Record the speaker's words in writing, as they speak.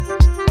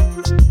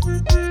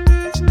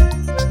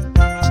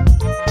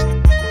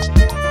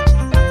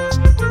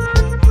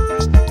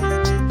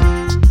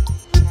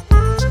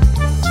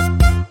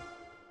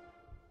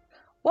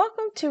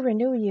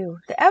Renew You,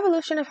 the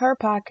evolution of her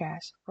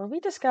podcast, where we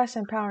discuss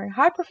empowering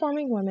high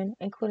performing women,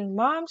 including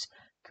moms,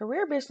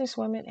 career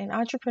businesswomen, and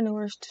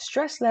entrepreneurs to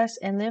stress less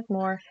and live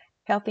more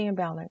healthy and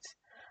balanced.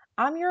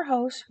 I'm your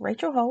host,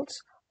 Rachel Holtz,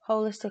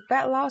 holistic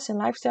fat loss and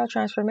lifestyle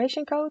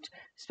transformation coach,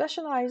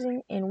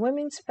 specializing in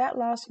women's fat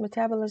loss,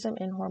 metabolism,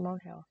 and hormone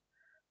health.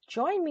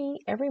 Join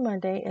me every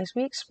Monday as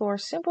we explore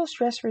simple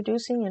stress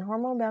reducing and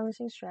hormone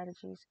balancing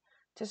strategies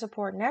to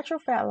support natural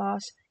fat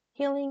loss,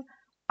 healing,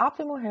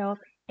 optimal health,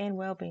 and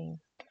well being.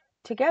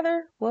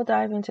 Together, we'll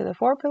dive into the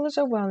 4 pillars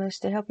of wellness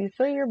to help you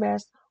feel your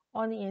best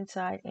on the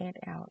inside and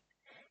out.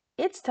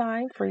 It's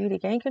time for you to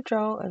gain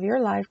control of your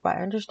life by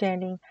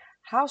understanding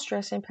how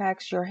stress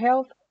impacts your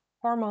health,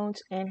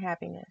 hormones, and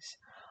happiness.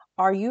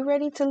 Are you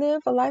ready to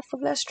live a life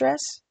of less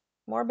stress,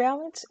 more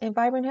balance, and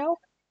vibrant health?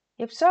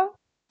 If so,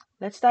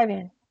 let's dive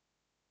in.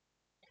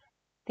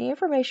 The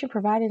information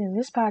provided in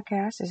this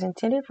podcast is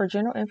intended for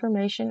general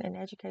information and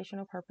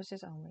educational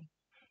purposes only.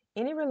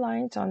 Any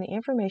reliance on the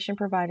information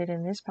provided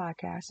in this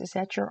podcast is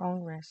at your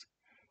own risk.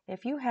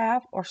 If you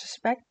have or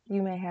suspect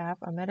you may have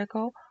a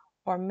medical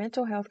or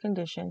mental health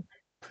condition,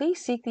 please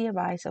seek the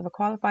advice of a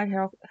qualified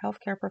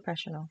healthcare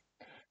professional.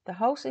 The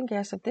host and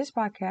guests of this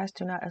podcast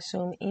do not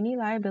assume any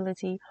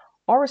liability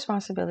or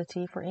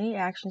responsibility for any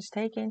actions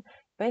taken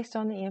based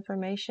on the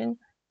information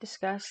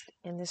discussed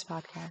in this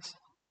podcast.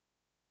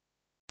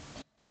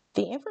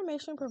 The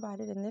information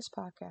provided in this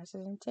podcast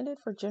is intended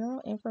for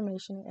general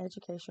information and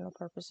educational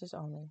purposes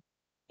only.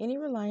 Any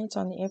reliance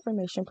on the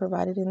information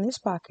provided in this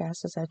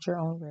podcast is at your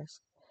own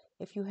risk.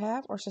 If you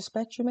have or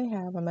suspect you may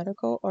have a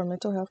medical or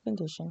mental health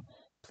condition,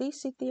 please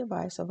seek the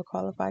advice of a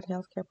qualified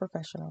healthcare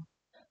professional.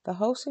 The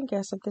hosts and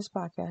guests of this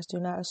podcast do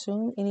not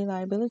assume any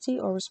liability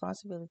or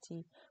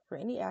responsibility for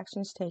any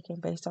actions taken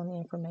based on the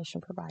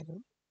information provided.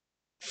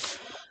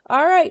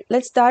 All right,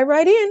 let's dive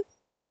right in.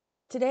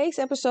 Today's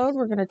episode,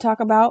 we're going to talk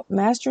about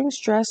mastering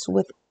stress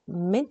with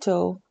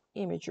mental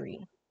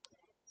imagery.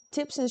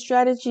 Tips and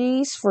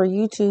strategies for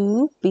you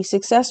to be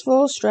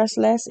successful, stress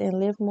less,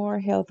 and live more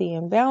healthy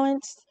and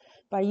balanced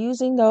by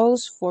using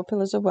those 4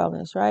 pillars of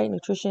wellness, right?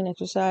 Nutrition,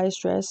 exercise,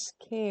 stress,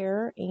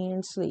 care,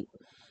 and sleep.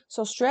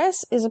 So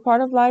stress is a part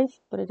of life,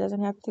 but it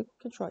doesn't have to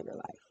control your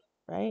life,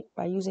 right?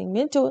 By using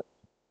mental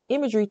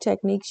imagery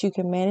techniques, you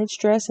can manage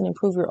stress and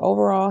improve your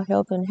overall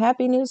health and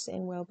happiness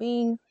and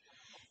well-being.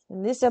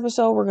 In this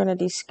episode, we're going to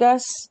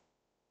discuss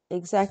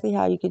exactly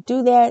how you could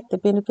do that, the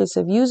benefits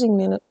of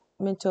using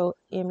mental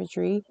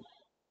imagery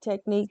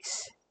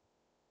techniques,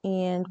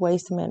 and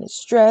ways to manage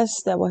stress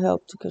that will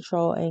help to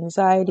control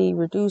anxiety,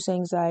 reduce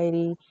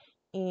anxiety,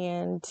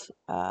 and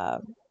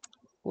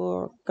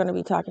we're going to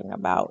be talking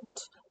about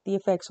the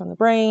effects on the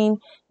brain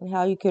and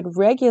how you could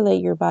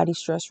regulate your body's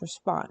stress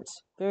response.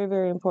 Very,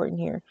 very important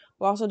here.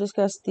 We'll also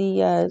discuss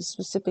the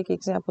specific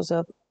examples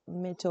of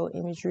mental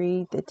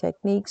imagery, the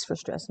techniques for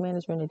stress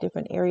management in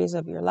different areas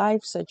of your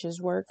life, such as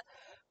work,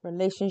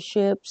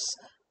 relationships.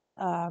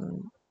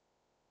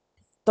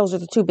 Those are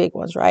the 2 big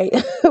ones, right?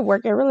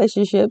 Work and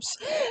relationships,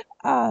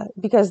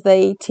 because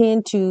they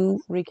tend to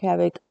wreak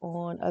havoc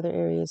on other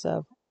areas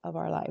of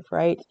our life,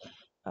 right?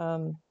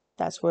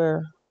 That's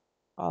where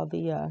all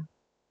the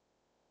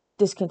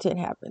discontent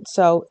happens.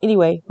 So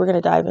anyway, we're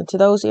going to dive into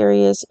those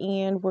areas,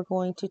 and we're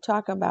going to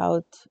talk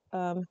about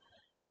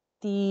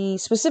the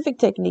specific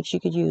techniques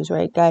you could use,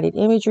 right? Guided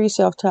imagery,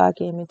 self-talk,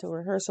 and mental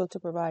rehearsal to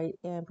provide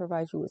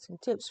you with some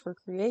tips for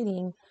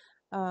creating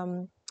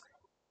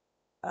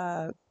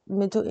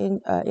mental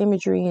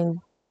imagery and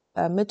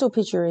mental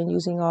picture, and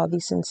using all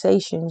these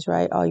sensations,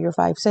 right? All your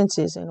 5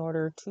 senses in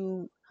order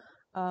to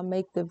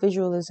make the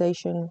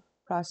visualization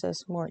process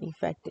more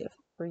effective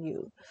for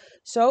you.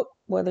 So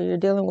whether you're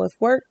dealing with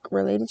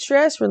work-related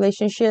stress,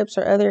 relationships,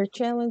 or other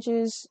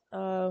challenges,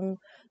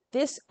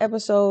 this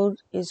episode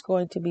is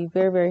going to be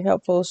very, very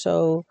helpful.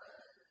 So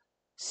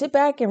sit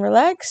back and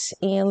relax,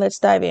 and let's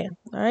dive in.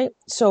 All right.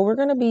 So we're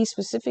going to be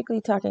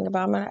specifically talking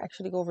about, I'm going to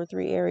actually go over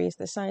 3 areas: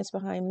 the science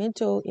behind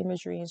mental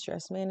imagery and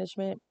stress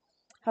management,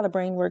 how the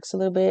brain works a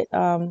little bit,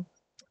 and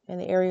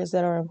the areas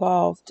that are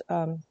involved,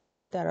 that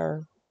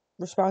are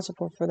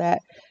responsible for that,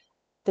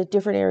 the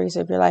different areas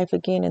of your life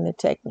again, and the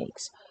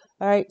techniques.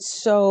 All right.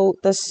 So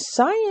the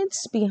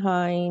science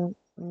behind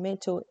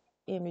mental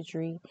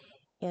imagery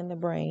in the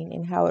brain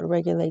and how it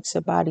regulates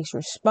the body's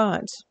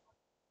response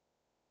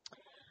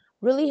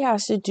really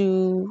has to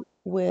do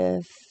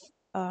with,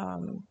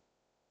 or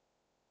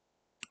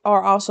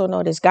also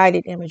known as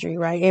guided imagery,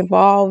 right? It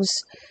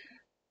involves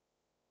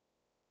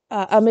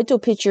a mental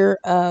picture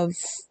of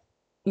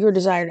your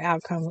desired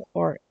outcome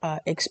or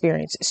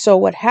experience. So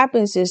what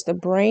happens is the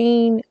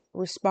brain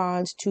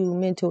responds to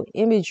mental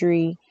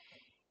imagery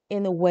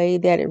in the way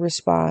that it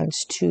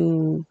responds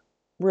to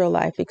real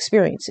life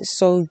experiences.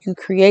 So you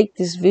create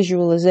this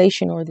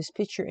visualization or this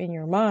picture in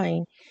your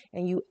mind,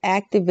 and you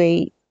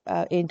activate,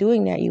 in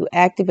doing that, you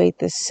activate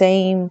the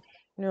same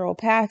neural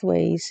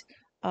pathways,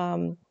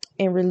 and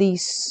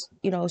release,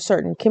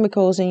 certain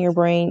chemicals in your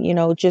brain,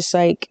 just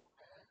like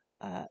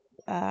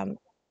the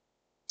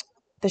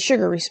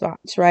sugar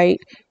response, right?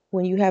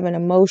 when you have an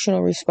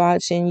emotional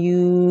response and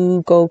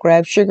you go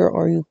grab sugar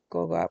or you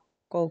go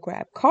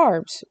grab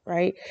carbs,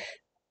 right?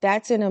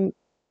 That's a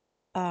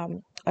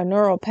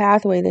neural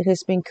pathway that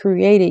has been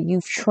created.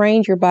 You've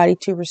trained your body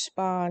to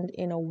respond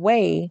in a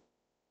way,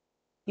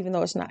 even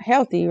though it's not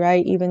healthy,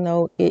 right? Even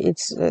though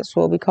it's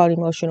what we call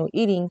emotional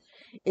eating,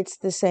 it's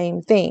the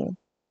same thing.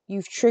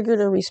 You've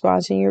triggered a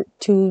response to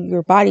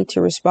your body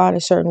to respond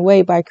a certain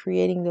way by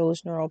creating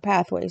those neural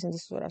pathways. And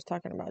this is what I was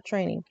talking about: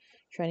 training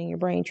your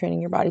brain, training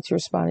your body to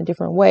respond a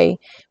different way.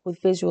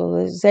 With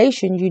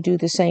visualization, you do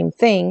the same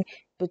thing,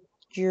 but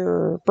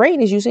your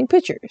brain is using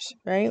pictures,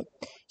 right?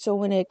 So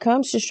when it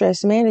comes to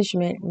stress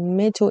management,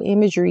 mental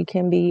imagery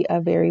can be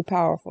a very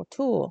powerful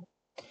tool.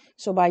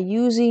 So by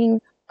using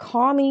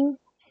calming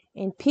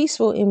and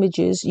peaceful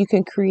images, you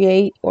can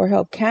create or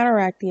help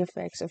counteract the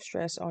effects of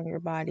stress on your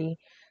body,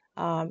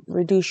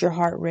 reduce your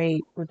heart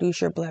rate,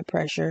 reduce your blood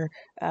pressure.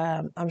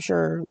 I'm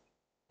sure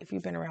if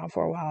you've been around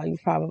for a while,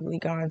 you've probably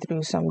gone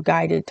through some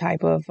guided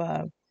type of,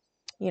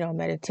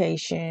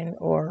 meditation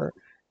or,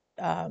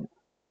 um,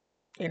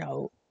 you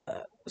know,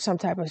 some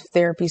type of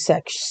therapy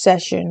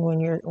session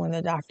when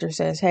the doctor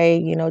says,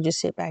 hey, just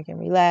sit back and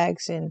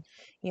relax and,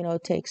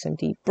 take some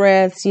deep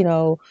breaths.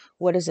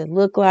 What does it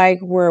look like?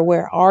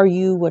 Where are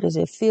you? What does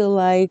it feel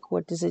like?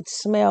 What does it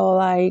smell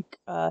like?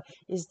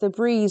 Is the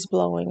breeze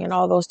blowing? And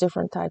all those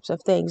different types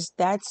of things.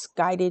 That's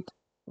guided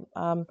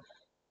um,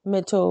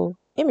 mental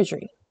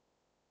imagery,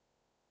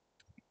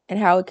 and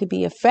how it could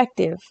be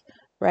effective,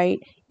 right,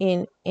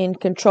 in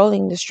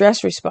controlling the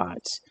stress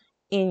response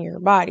in your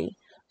body.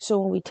 So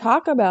when we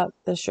talk about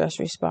the stress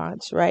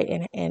response, right,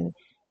 and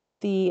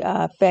the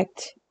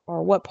effect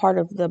or what part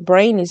of the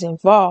brain is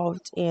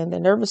involved in the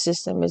nervous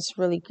system, is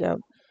really I'm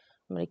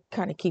going to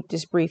kind of keep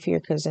this brief here,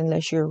 because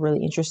unless you're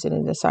really interested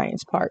in the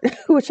science part,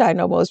 which I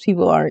know most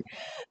people aren't,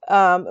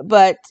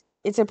 but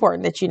it's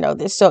important that you know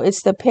this. So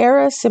it's the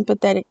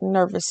parasympathetic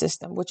nervous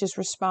system, which is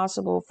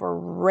responsible for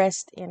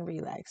rest and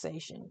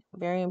relaxation.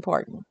 Very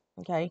important.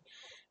 Okay.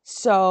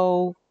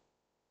 So,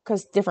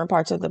 because different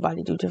parts of the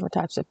body do different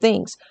types of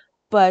things,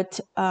 but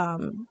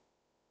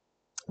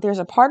there's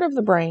a part of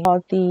the brain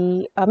called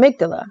the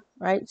amygdala,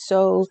 right?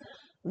 So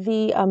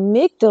the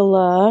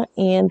amygdala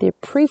and the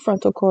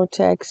prefrontal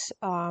cortex,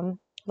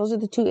 those are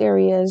the two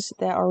areas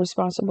that are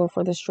responsible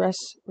for the stress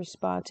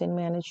response and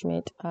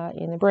management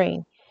in the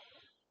brain.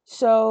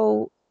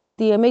 So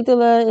the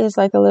amygdala is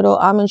like a little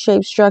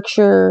almond-shaped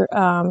structure,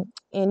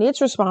 and it's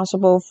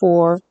responsible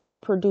for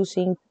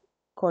producing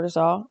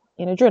cortisol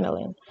and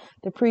adrenaline.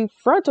 The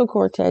prefrontal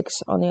cortex,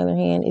 on the other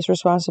hand, is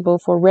responsible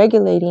for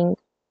regulating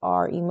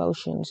our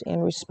emotions in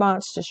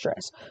response to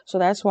stress. So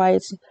that's why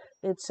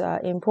it's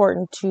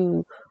important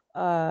to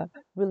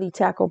really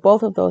tackle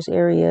both of those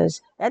areas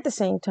at the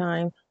same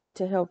time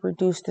to help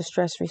reduce the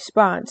stress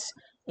response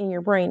in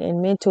your brain.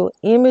 And mental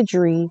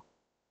imagery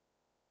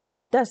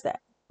does that,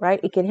 right?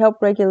 It can help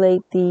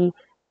regulate the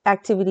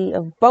activity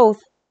of both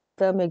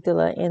the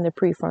amygdala and the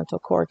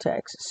prefrontal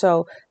cortex.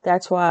 So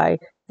that's why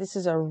this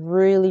is a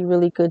really,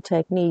 really good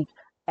technique.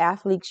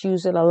 Athletes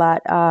use it a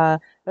lot. I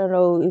don't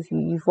know if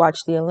you've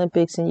watched the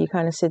Olympics and you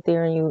kind of sit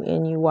there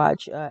and you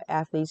watch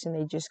athletes, and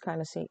they just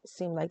kind of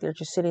seem like they're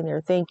just sitting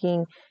there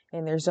thinking,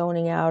 and they're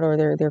zoning out, or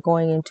they're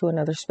going into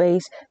another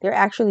space. They're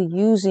actually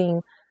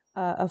using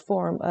a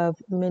form of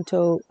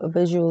mental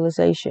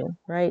visualization,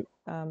 right?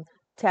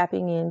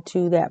 Tapping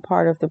into that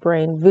part of the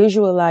brain,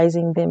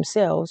 visualizing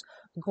themselves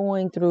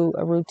going through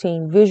a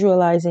routine,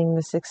 visualizing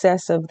the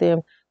success of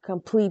them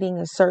completing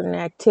a certain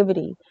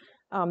activity.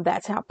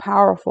 That's how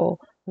powerful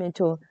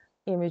mental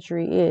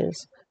imagery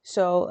is.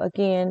 So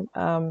again,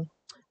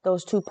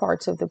 those two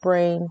parts of the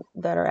brain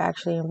that are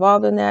actually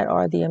involved in that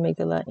are the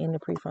amygdala and the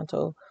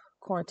prefrontal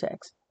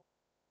cortex.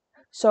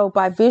 So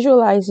by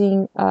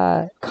visualizing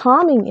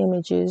calming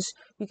images,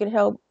 you can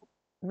help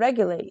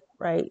regulate,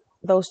 right,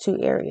 those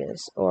two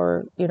areas,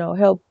 or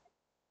help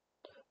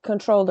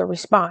control the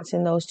response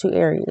in those two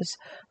areas,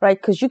 right?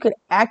 Because you could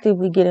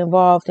actively get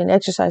involved in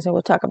exercise, and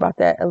we'll talk about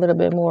that a little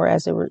bit more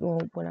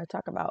when I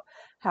talk about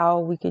how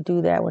we could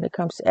do that when it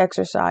comes to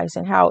exercise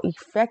and how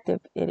effective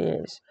it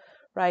is,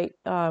 right?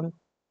 And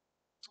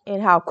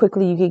how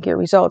quickly you can get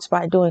results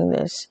by doing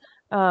this,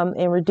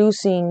 and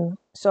reducing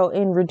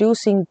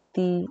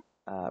the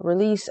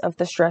release of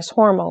the stress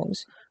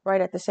hormones,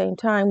 right? At the same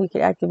time, we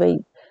could activate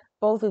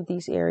both of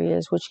these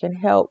areas, which can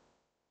help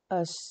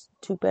us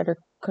to better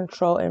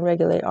control and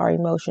regulate our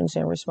emotions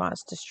in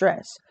response to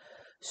stress.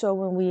 So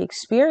when we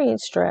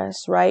experience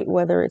stress, right,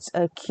 whether it's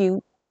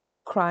acute,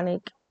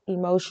 chronic,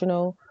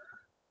 emotional,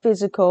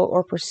 physical,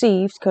 or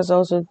perceived, because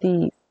those are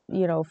the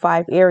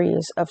 5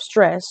 areas of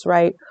stress,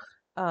 right?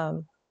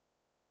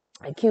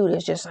 Acute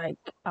is just like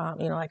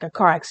like a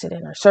car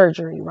accident or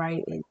surgery,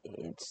 right?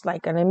 It's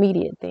like an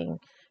immediate thing.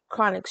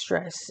 Chronic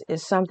stress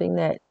is something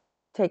that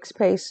takes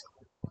place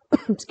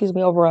excuse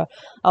me, over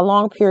a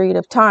long period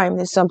of time.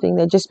 Is something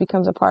that just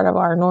becomes a part of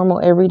our normal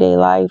everyday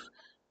life.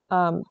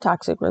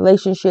 Toxic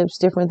relationships,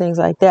 different things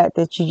like that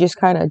you just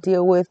kind of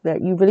deal with,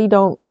 that you really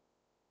don't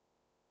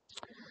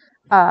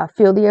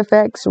feel the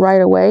effects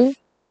right away.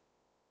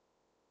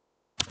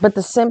 but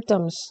the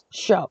symptoms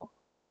show,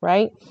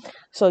 right?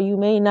 So you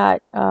may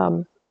not,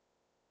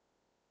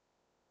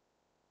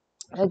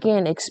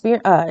 again,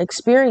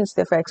 experience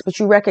the effects, but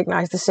you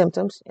recognize the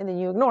symptoms and then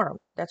you ignore them.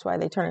 That's why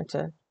they turn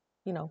into,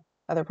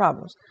 other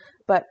problems.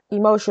 But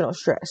emotional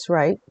stress,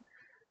 right?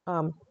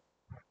 Um,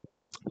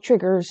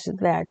 triggers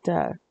that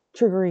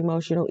trigger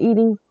emotional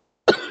eating,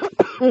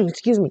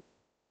 excuse me,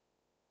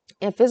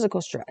 and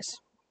physical stress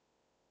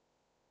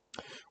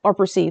or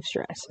perceived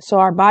stress. So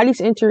our bodies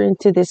enter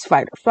into this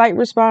fight or flight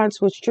response,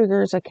 which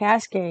triggers a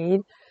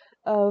cascade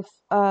of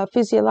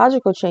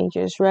physiological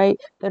changes, right,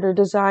 that are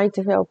designed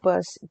to help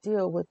us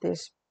deal with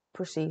this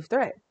perceived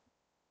threat.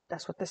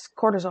 That's what this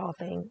cortisol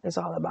thing is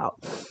all about.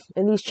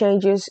 And these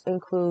changes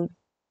include,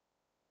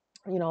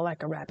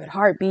 like a rapid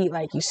heartbeat,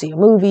 like you see a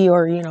movie,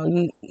 or, you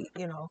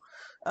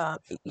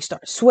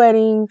start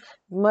sweating,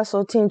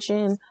 muscle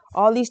tension,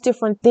 all these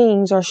different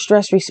things are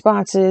stress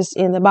responses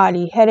in the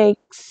body,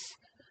 headaches,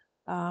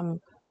 um,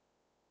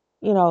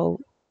 you know,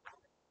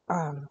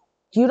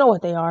 you know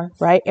what they are,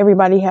 right?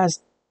 Everybody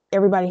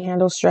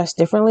handles stress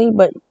differently,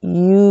 but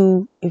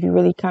if you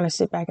really kind of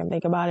sit back and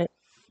think about it,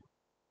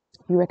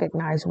 you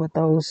recognize what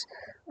those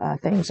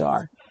things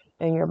are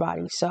in your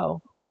body.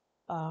 So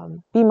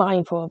be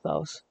mindful of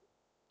those,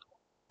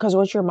 because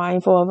once you're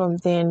mindful of them,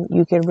 then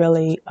you can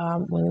really,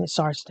 when it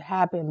starts to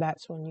happen,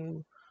 that's when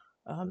you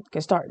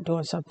can start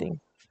doing something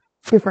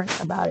different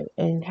about it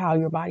and how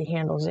your body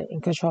handles it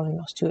and controlling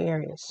those two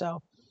areas.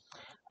 So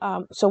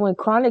when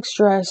chronic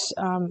stress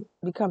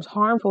becomes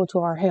harmful to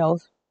our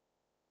health,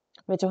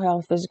 mental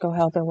health, physical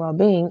health, and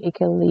well-being, it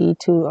can lead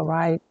to a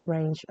wide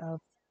range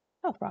of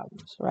health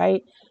problems,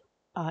 right?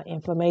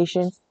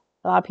 Inflammation.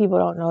 A lot of people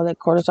don't know that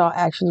cortisol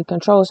actually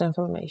controls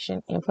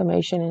inflammation.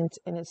 Inflammation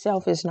in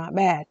itself is not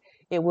bad.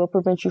 It will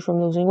prevent you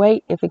from losing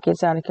weight if it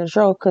gets out of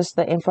control, because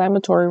the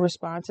inflammatory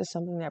response is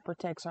something that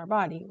protects our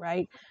body,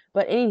 right?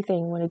 But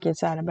anything, when it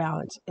gets out of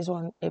balance, is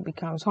when it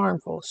becomes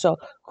harmful. So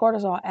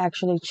cortisol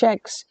actually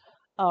checks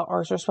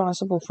or is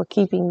responsible for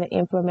keeping the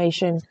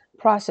inflammation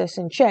process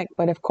in check.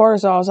 But if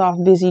cortisol is off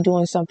busy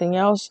doing something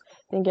else,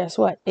 then guess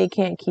what? It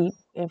can't keep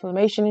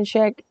inflammation in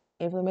check.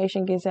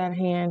 Inflammation gets out of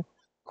hand.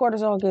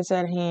 Cortisol gets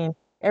out of hand.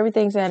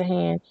 Everything's out of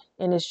hand,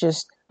 and it's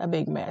just a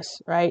big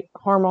mess, right?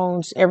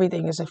 Hormones,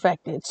 everything is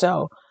affected.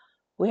 So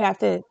we have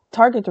to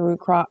target the root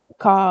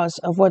cause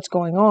of what's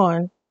going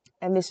on.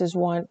 And this is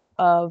one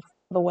of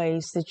the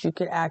ways that you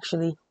could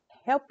actually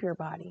help your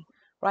body,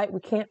 right? We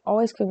can't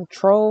always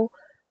control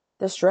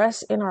the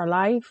stress in our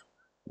life,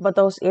 but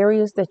those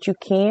areas that you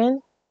can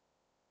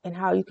and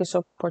how you can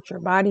support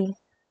your body,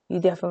 you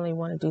definitely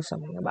want to do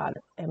something about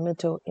it. And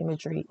mental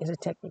imagery is a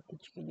technique that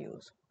you can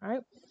use, all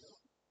right?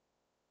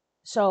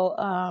 So,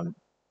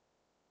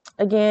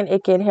 again,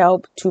 it can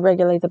help to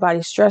regulate the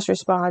body's stress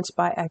response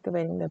by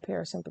activating the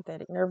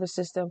parasympathetic nervous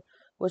system,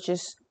 which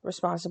is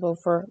responsible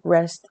for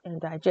rest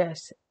and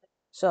digest.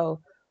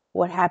 So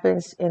what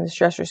happens in the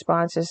stress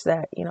response is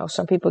that,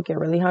 some people get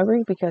really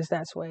hungry because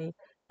that's the way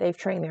they've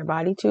trained their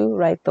body to,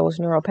 right? Those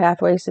neural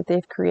pathways that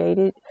they've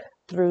created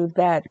through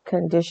that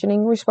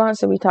conditioning response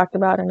that we talked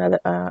about in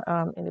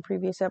the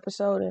previous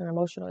episode in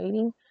emotional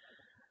eating.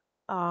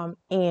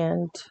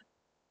 And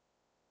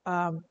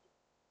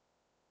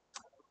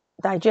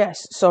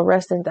digest. So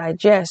rest and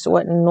digest.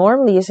 What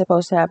normally is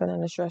supposed to happen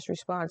in the stress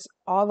response,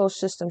 all those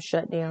systems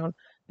shut down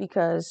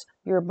because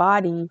your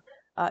body,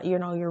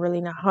 you're really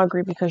not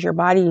hungry because your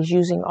body is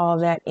using all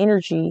that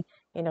energy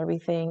and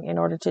everything in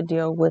order to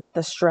deal with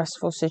the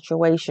stressful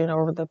situation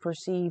or the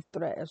perceived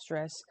threat of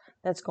stress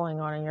that's going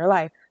on in your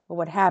life. But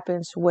what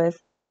happens with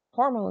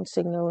hormone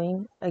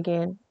signaling,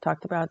 again,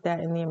 talked about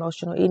that in the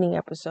emotional eating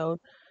episode,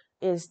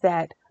 is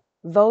that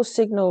those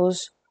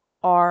signals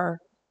are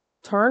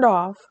turned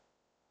off.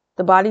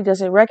 The body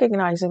doesn't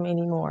recognize them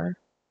anymore,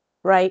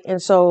 right?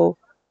 And so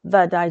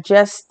that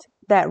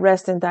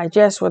rest and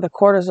digest, where the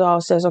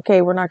cortisol says,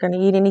 okay, we're not going to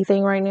eat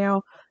anything right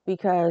now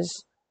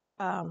because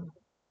I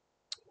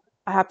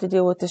have to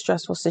deal with this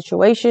stressful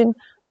situation.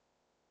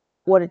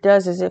 What it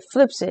does is it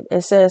flips it.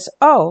 It says,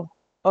 oh,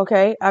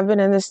 okay, I've been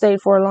in this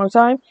state for a long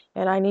time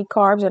and I need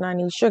carbs and I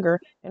need sugar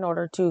in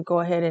order to go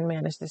ahead and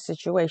manage the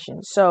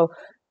situation. So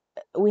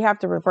we have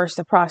to reverse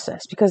the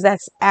process, because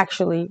that's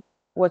actually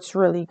what's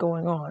really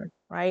going on,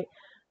 right?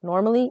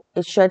 Normally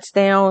it shuts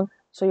down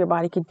so your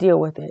body could deal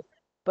with it.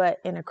 But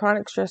in a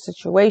chronic stress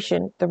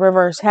situation, the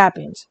reverse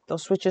happens.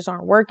 Those switches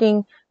aren't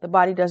working. The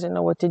body doesn't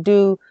know what to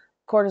do.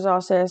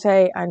 Cortisol says,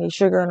 hey, I need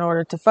sugar in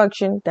order to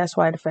function. That's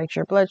why it affects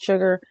your blood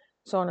sugar,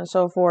 so on and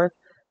so forth.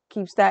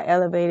 Keeps that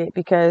elevated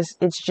because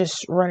it's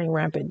just running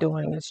rampant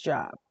doing its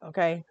job,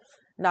 okay?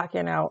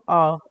 Knocking out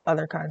all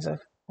other kinds of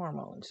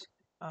hormones.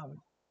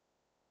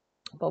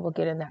 But we'll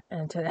get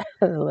into that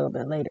a little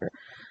bit later.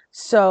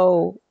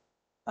 So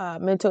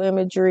mental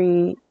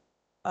imagery,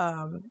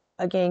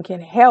 again,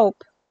 can help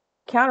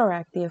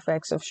counteract the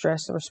effects of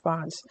stress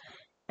response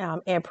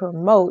and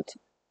promote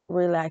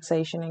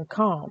relaxation and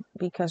calm.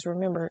 Because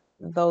remember,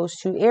 those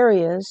two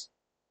areas,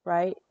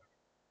 right,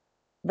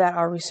 that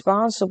are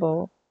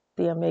responsible,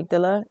 the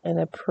amygdala and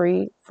the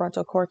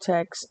prefrontal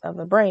cortex of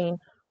the brain,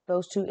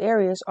 Those two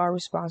areas are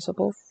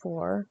responsible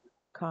for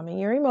calming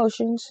your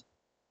emotions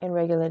and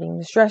regulating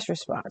the stress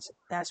response.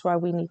 That's why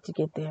we need to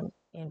get them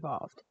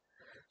involved.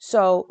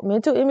 So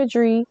mental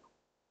imagery,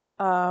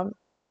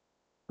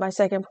 my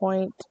second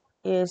point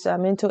is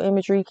mental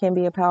imagery can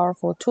be a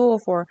powerful tool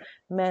for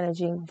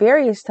managing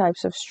various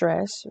types of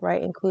stress,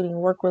 right? Including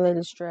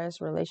work-related stress,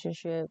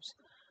 relationships,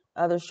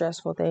 other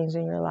stressful things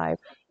in your life.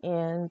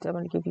 And I'm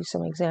going to give you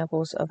some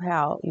examples of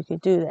how you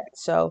could do that.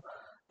 So,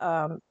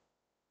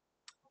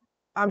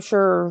 I'm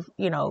sure,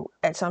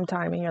 at some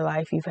time in your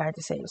life, you've had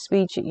to say a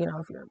speech, if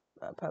you're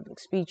a public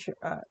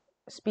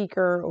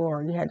speaker,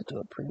 or you had to do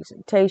a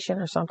presentation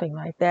or something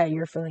like that.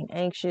 You're feeling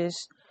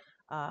anxious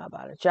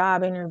about a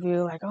job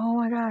interview, like, oh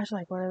my gosh,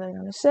 like, what are they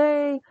going to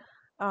say?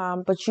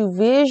 But you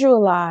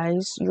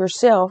visualize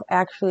yourself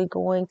actually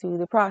going through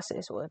the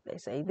process. Well, if they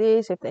say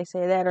this, if they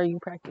say that, or you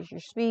practice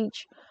your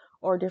speech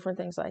or different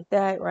things like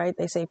that, right?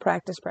 They say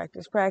practice,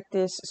 practice,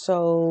 practice.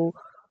 So,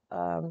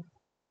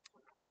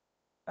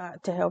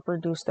 to help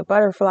reduce the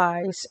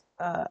butterflies,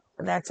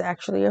 that's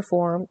actually a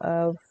form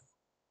of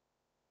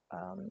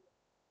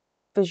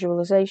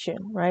visualization,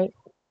 right?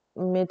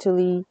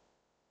 Mentally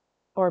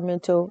or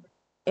mental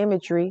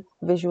imagery,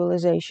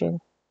 visualization,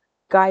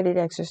 guided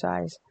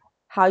exercise,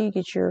 how you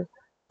get your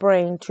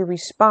brain to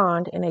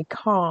respond in a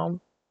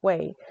calm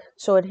way.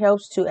 So it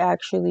helps to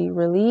actually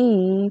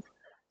relieve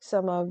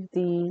some of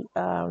the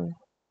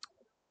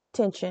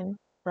tension,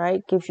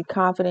 right? Gives you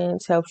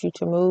confidence, helps you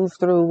to move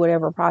through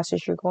whatever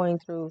process you're going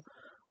through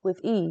with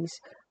ease.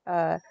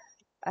 I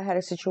had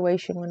a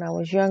situation when I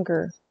was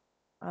younger.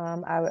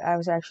 I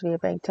was actually a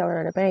bank teller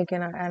at a bank,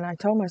 and I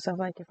told myself,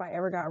 like, if I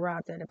ever got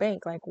robbed at a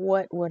bank, like,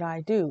 what would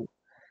I do?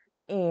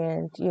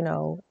 And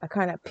I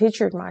kind of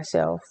pictured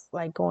myself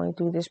like going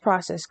through this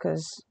process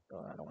because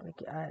I don't want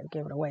to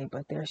give it away,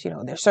 but there's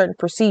certain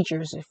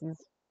procedures if you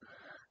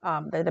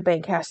that the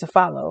bank has to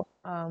follow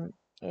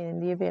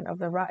in the event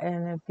of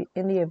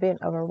in the event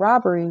of a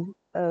robbery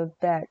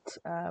that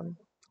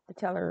the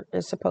teller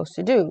is supposed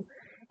to do.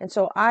 And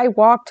so I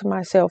walked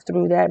myself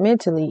through that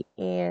mentally,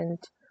 and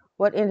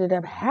what ended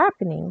up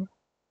happening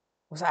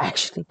was I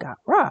actually got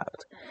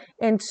robbed.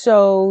 And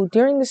so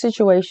during the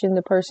situation,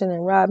 the person that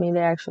robbed me, they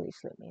actually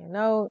slipped me a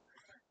note,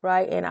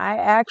 right? And I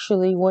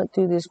actually went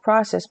through this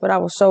process, but I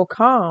was so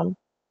calm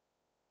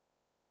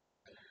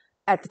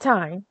at the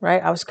time,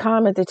 right? I was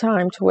calm at the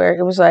time to where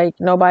it was like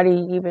nobody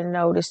even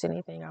noticed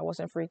anything. I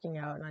wasn't freaking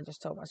out. And I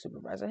just told my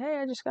supervisor, hey,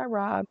 I just got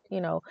robbed.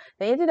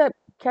 They ended up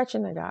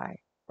catching the guy,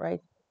 right?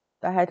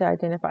 I had to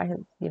identify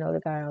him,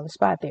 the guy on the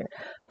spot there.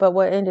 But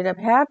what ended up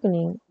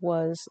happening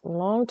was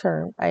long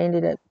term, I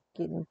ended up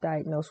getting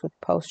diagnosed with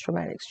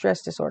post-traumatic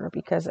stress disorder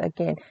because,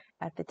 again,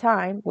 at the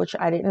time, which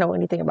I didn't know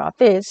anything about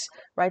this,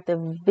 right?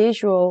 The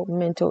visual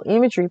mental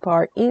imagery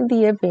part in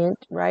the event,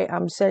 right?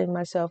 I'm setting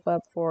myself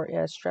up for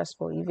a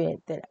stressful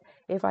event that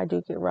if I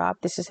do get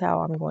robbed, this is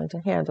how I'm going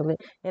to handle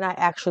it. And I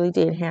actually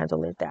did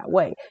handle it that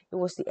way. It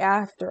was the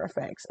after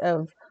effects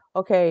of,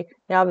 okay,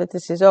 now that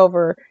this is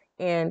over,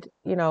 and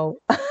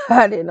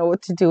I didn't know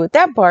what to do with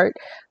that part,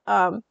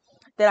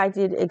 that I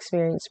did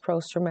experience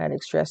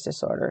post-traumatic stress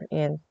disorder,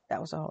 and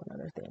that was a whole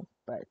other thing.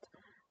 But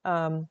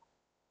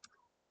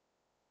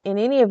in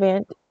any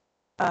event,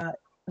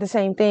 the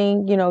same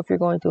thing, if you're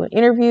going through an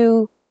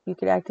interview, you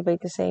could activate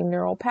the same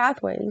neural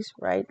pathways,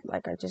 right?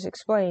 Like I just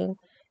explained,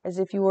 as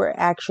if you were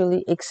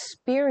actually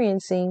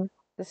experiencing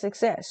the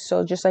success.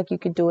 So just like you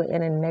could do it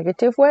in a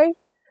negative way,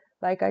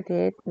 like I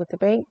did with the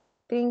bank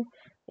thing,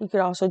 you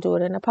could also do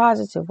it in a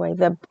positive way.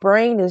 The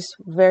brain is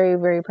very,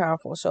 very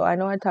powerful. So I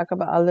know I talk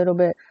about a little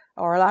bit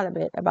or a lot of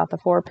it about the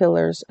 4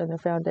 pillars and the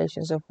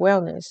foundations of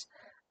wellness.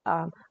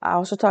 I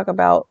also talk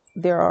about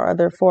the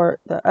other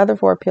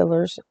 4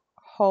 pillars,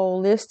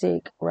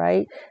 holistic,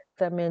 right?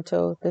 The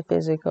mental, the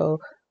physical,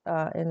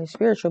 and the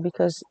spiritual,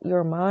 because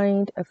your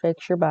mind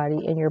affects your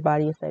body and your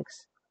body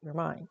affects your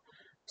mind.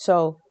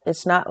 So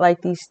it's not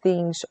like these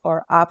things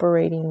are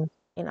operating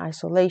in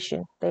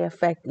isolation. They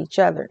affect each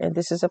other. And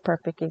this is a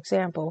perfect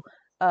example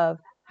of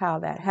how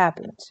that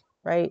happens,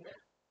 right?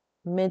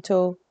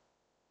 Mental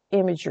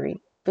imagery,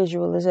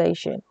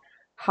 visualization,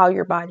 how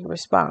your body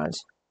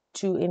responds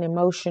to an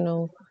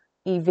emotional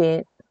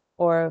event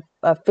or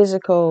a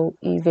physical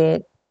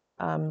event,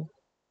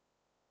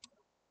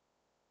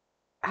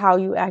 how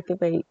you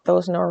activate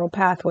those neural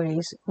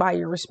pathways by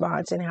your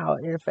response and how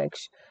it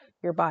affects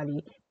your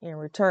body in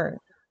return.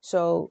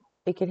 So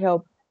it can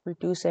help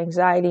reduce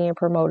anxiety and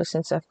promote a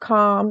sense of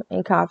calm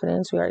and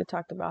confidence. We already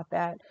talked about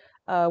that.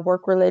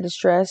 Work-related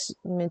stress,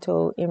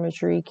 mental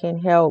imagery can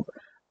help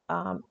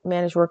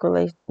manage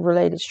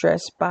work-related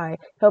stress by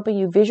helping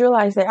you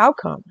visualize the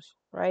outcomes,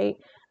 right?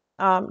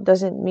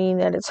 Doesn't mean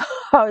that it's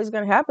always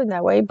going to happen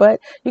that way, but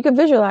you can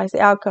visualize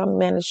the outcome,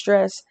 manage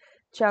stress,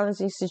 challenge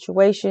these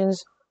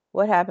situations.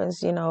 What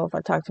happens, if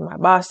I talk to my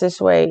boss this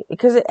way,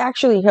 because it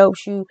actually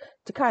helps you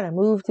to kind of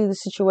move through the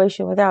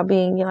situation without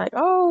being like,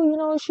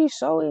 oh, she's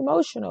so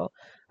emotional.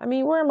 I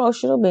mean, we're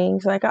emotional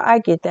beings. Like, I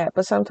get that,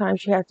 but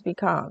sometimes you have to be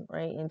calm,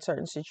 right? In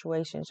certain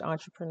situations,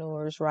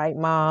 entrepreneurs, right?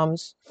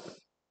 Moms,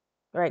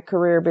 right?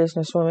 Career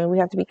businesswomen, we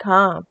have to be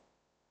calm,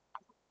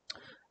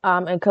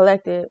 and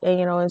collected, and,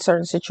 in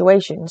certain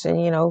situations, and,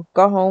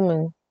 go home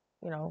and,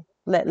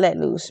 let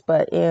loose.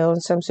 But, in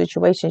some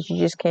situations, you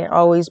just can't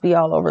always be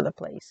all over the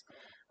place,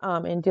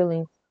 in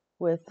dealing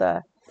with,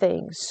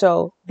 things.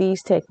 So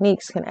these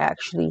techniques can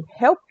actually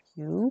help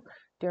you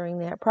during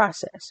that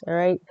process. All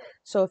right.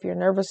 So if you're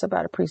nervous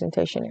about a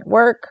presentation at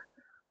work,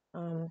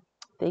 um,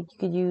 you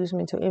could use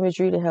mental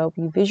imagery to help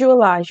you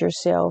visualize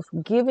yourself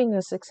giving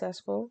a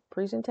successful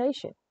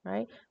presentation,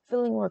 right?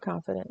 Feeling more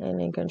confident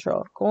and in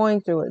control, going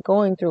through it,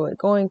 going through it,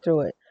 going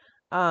through it.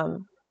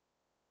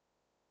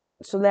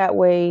 So that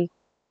way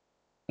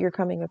you're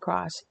coming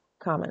across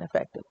calm and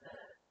effective.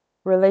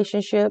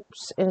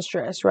 Relationships and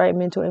stress, right?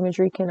 Mental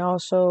imagery can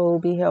also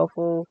be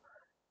helpful,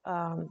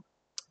 um,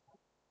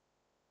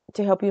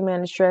 to help you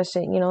manage stress,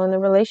 in the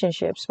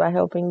relationships, by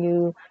helping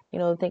you,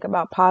 think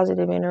about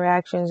positive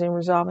interactions and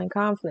resolving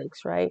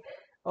conflicts, right?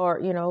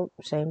 Or,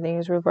 same thing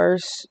as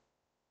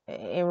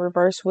in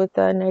reverse with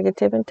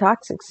negative and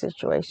toxic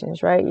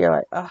situations, right? You're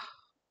like, oh,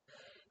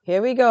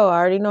 here we go. I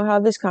already know how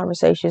this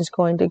conversation is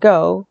going to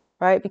go,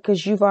 right?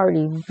 Because you've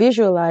already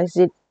visualized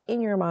it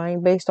in your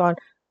mind based on,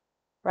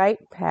 right,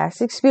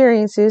 past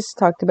experiences.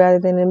 Talked about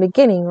it in the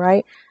beginning,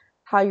 right?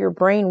 How your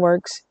brain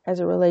works as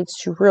it relates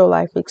to real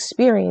life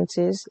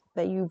experiences,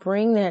 that you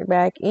bring that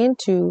back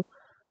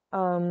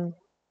um,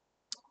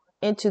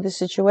 into the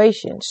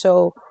situation.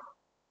 So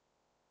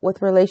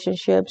with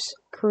relationships,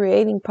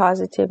 creating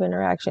positive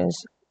interactions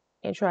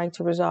and trying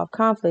to resolve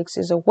conflicts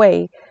is a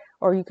way,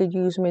 or you could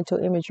use mental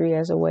imagery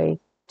as a way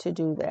to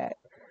do that.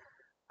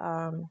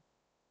 Um,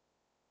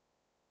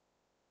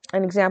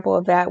 an example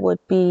of that would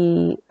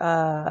be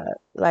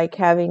like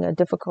having a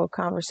difficult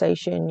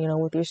conversation,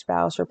 with your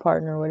spouse or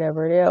partner or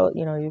whatever it is,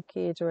 your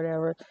kids or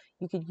whatever.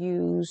 You could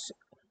use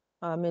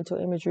mental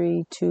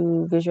imagery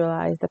to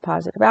visualize the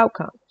positive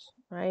outcomes,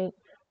 right?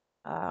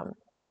 Um,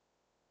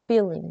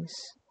 feelings,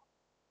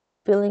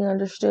 feeling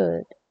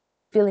understood,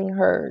 feeling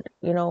heard,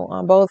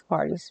 on both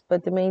parties.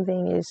 But the main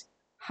thing is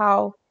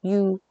how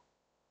you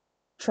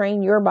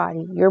train your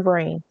body, your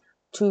brain,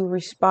 to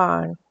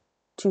respond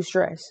to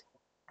stress,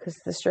 because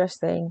the stress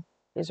thing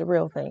is a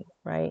real thing,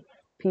 right?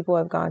 People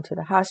have gone to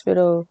the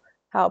hospital,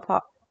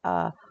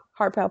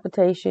 heart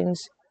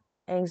palpitations,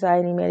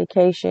 anxiety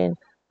medication.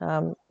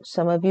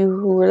 Some of you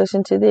who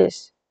listen to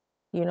this,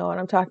 you know what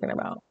I'm talking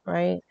about,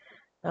 right?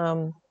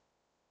 Um,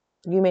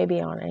 you may be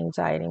on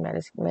anxiety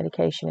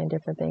medication and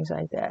different things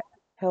like that.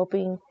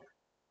 Helping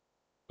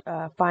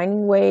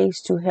finding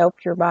ways to help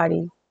your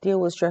body deal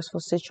with stressful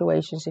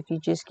situations if you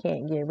just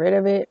can't get rid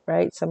of it,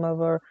 right? Some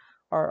of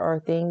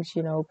are things,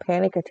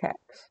 panic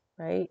attacks,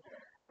 right?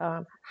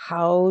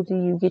 How do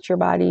you get your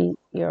body,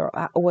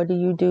 what do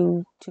you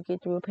do to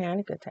get through a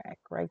panic attack,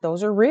 right?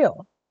 Those are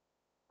real.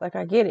 Like,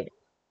 I get it.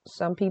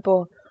 Some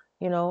people,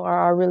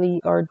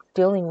 are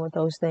dealing with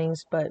those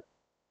things, but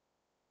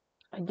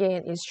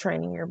again, it's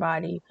training your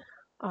body,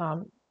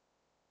 um,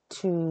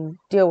 to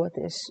deal with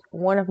this.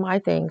 One of my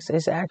things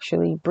is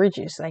actually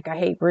bridges. Like, I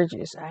hate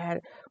bridges. I had,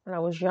 when I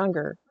was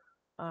younger,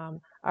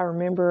 I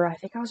remember, I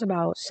think I was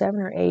about 7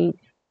 or 8.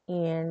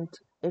 And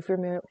if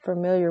you're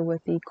familiar with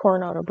the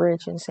Coronado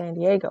Bridge in San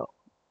Diego,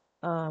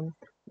 um,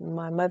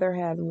 my mother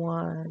had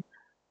won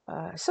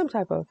some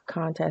type of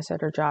contest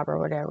at her job or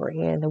whatever.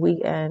 And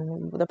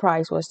the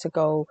prize was to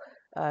go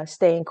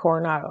stay in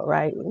Coronado,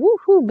 right?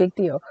 Woohoo, big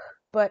deal.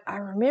 But I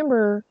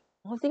remember,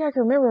 one thing I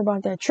can remember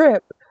about that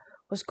trip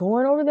was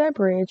going over that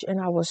bridge, and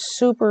I was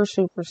super,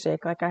 super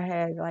sick. Like, I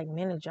had like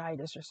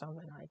meningitis or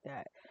something like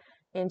that.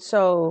 And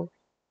so,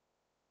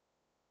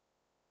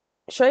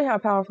 show you how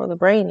powerful the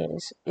brain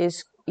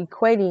is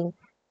equating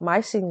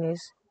my sickness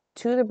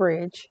to the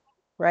bridge,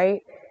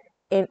 right?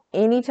 And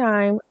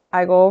anytime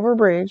I go over a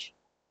bridge,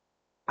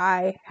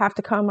 I have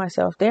to calm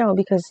myself down,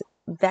 because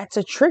that's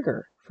a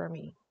trigger for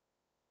me.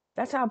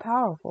 That's how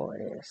powerful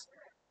it is.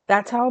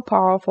 That's how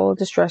powerful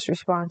the stress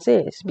response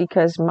is,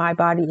 because my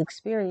body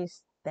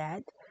experienced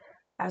that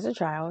as a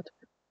child.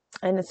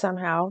 And it's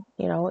somehow,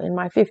 in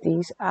my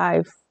 50s,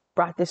 I've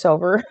brought this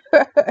over.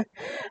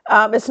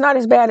 It's not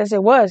as bad as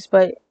it was,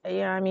 but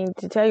yeah, I mean,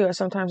 to tell you,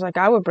 sometimes, like,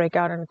 I would break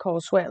out in a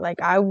cold sweat.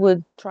 Like, I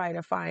would try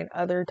to find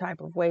other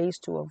type of ways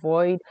to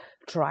avoid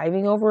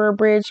driving over a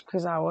bridge,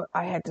 because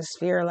I had this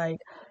fear, like,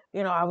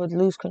 I would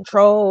lose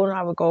control and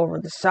I would go over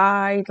the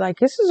side. Like,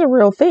 this is a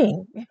real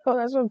thing.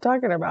 That's what I'm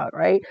talking about,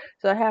 right?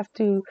 So I have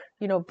to,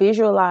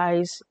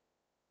 visualize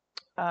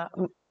uh,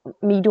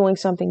 me doing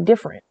something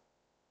different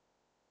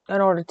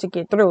in order to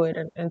get through it,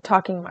 and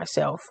talking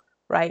myself,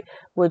 right?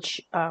 Which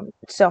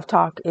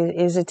self-talk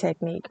is a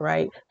technique,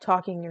 right?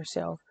 Talking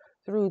yourself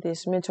through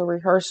this mental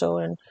rehearsal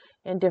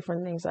and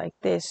different things like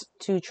this,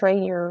 to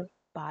train your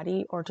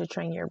body, or to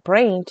train your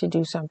brain to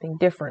do something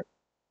different.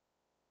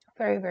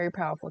 Very, very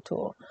powerful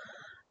tool.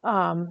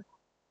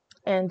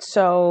 And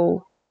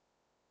so,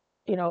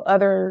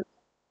 other,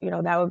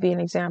 that would be an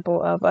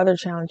example of other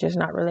challenges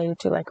not related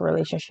to like a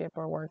relationship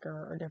or work,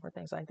 or different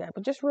things like that,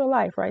 but just real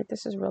life, right?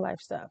 This is real life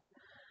stuff.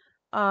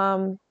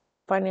 um,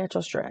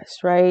 Financial stress,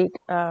 right?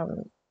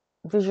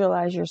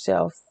 visualize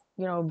yourself,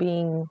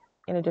 being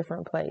in a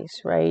different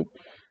place, right?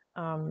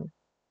 Um,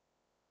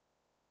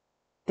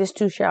 this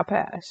too shall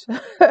pass,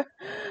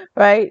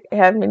 right?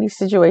 Have many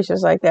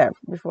situations like that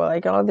before,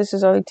 like, oh, this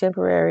is only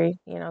temporary,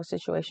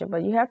 situation.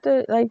 But you have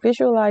to like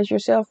visualize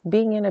yourself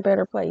being in a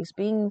better place,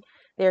 being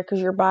there, because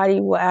your body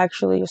will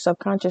actually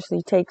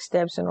subconsciously take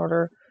steps in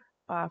order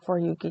for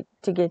you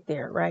to get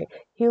there, right?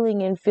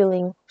 Healing and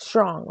feeling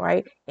strong,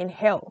 right? In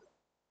health,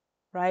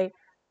 right?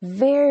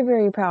 Very,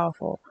 very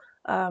powerful.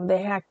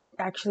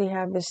 Actually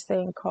have this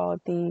thing called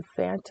the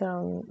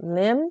phantom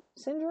limb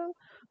syndrome,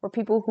 where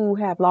people who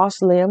have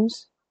lost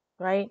limbs,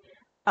 right?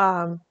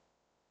 Um,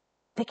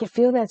 they can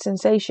feel that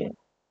sensation,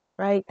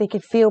 right? They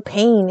could feel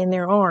pain in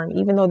their arm,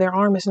 even though their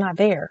arm is not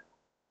there.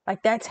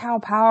 Like, that's how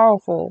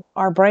powerful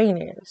our brain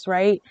is,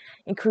 right?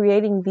 In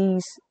creating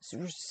these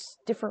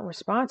different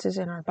responses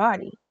in our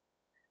body,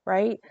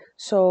 right?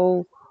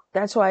 So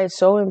that's why it's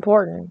so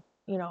important,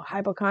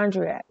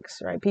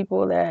 hypochondriacs, right?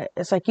 People that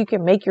it's like you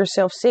can make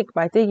yourself sick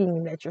by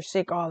thinking that you're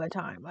sick all the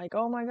time. Like,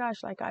 oh my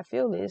gosh, like I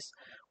feel this.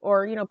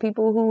 Or,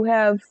 people who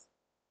have,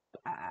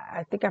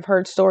 I think I've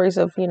heard stories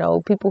of,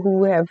 people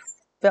who have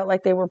felt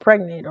like they were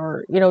pregnant,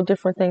 or,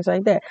 different things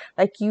like that.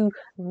 Like, you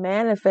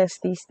manifest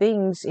these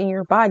things in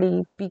your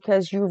body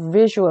because you're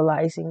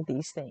visualizing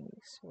these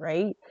things,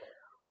 right?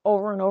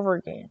 Over and over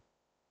again.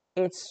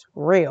 It's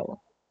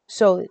real.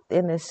 So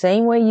in the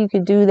same way you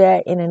could do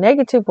that in a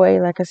negative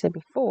way, like I said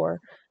before,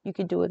 you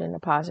could do it in a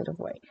positive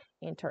way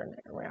and turn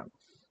it around.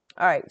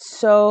 All right,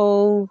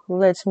 so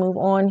let's move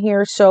on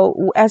here.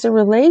 So as it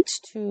relates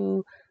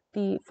to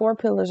the 4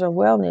 pillars of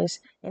wellness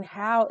and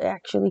how it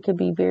actually could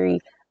be very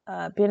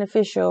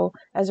beneficial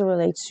as it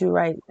relates to,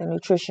 right, the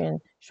nutrition,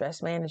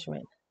 stress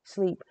management,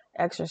 sleep,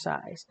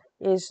 exercise,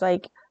 is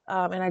like,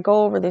 and I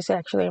go over this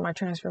actually in my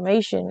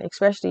transformation,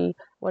 especially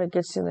when it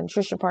gets to the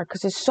nutrition part,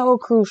 because it's so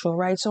crucial,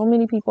 right? So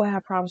many people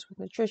have problems with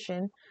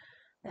nutrition.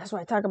 That's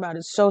why I talk about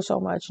it so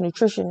much,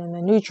 nutrition and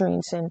the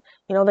nutrients. And,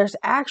 there's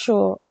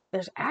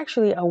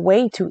actually a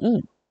way to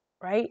eat,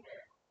 right?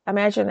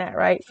 Imagine that,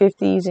 right?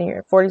 50s and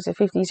your 40s and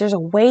 50s, there's a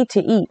way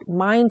to eat.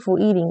 Mindful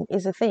eating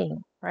is a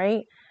thing,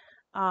 right?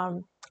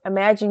 Um,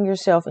 Imagine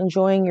yourself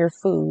enjoying your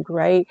food,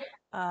 right?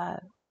 Uh,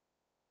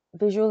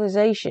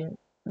 Visualization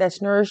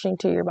that's nourishing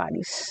to your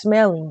body,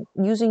 smelling,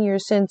 using your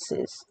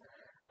senses,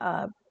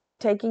 uh,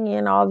 taking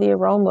in all the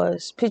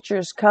aromas,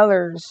 pictures,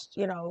 colors,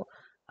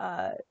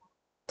 uh,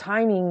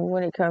 timing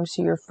when it comes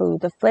to your food,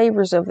 the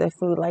flavors of the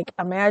food. Like,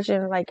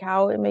 imagine like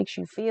how it makes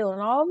you feel,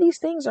 and all these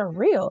things are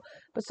real.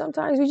 But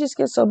sometimes we just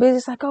get so busy.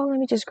 It's like, oh, let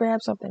me just grab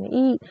something to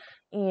eat,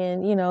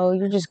 and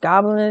you're just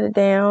gobbling it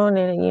down,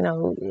 and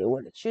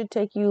it should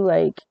take you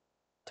like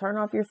turn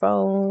off your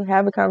phone,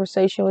 have a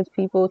conversation with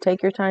people,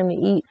 take your time to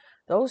eat.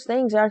 Those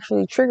things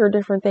actually trigger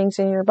different things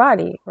in your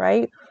body,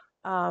 right?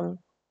 Um,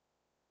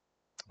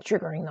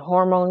 Triggering the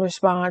hormone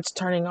response,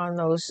 turning on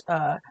those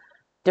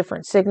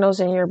different signals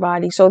in your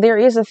body. So there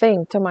is a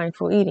thing to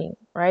mindful eating,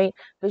 right?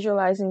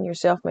 Visualizing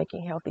yourself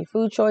making healthy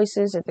food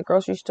choices at the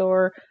grocery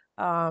store,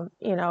 and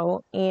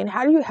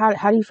how do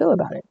you feel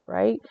about it,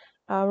 right?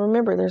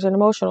 Remember, there's an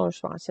emotional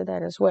response to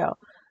that as well.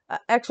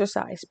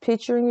 Exercise,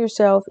 picturing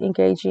yourself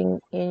engaging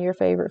in your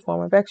favorite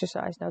form of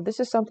exercise. Now, this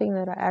is something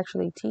that I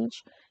actually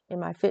teach in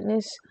my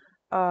fitness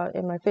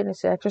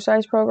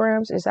exercise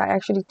programs. Is I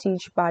actually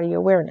teach body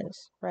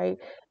awareness, right?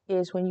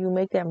 Is when you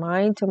make that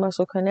mind to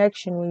muscle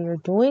connection when you're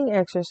doing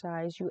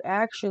exercise,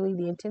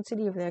 the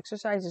intensity of the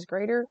exercise is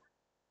greater,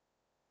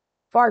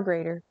 far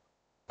greater,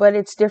 but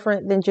it's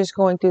different than just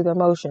going through the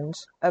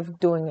motions of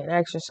doing an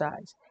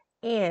exercise.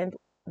 And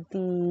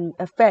the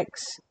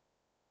effects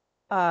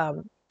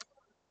um,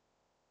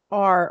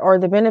 or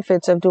the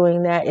benefits of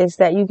doing that is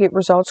that you get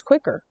results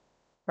quicker,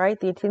 right?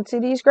 The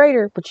intensity is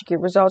greater, but you get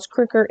results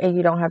quicker, and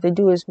you don't have to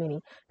do as many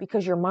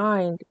because your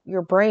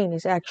brain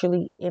is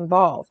actually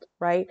involved,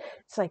 right?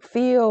 It's like if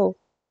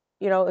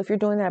you're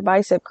doing that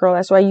bicep curl,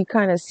 that's why you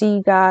kind of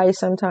see guys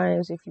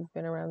sometimes, if you've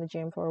been around the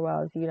gym for a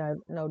while, if you not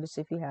notice,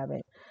 if you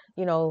haven't,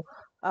 you know,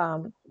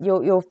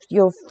 you'll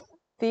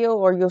feel,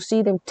 or you'll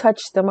see them touch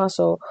the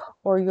muscle,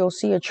 or you'll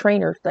see a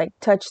trainer like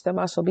touch the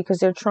muscle, because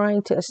they're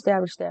trying to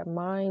establish that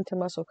mind to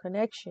muscle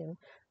connection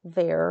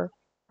there,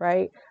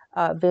 right?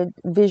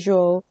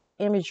 Visual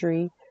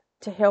imagery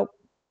to help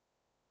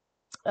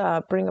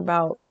bring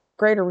about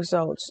greater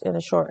results in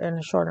a short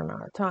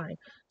amount of time.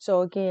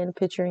 So again,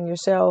 picturing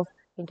yourself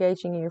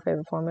engaging in your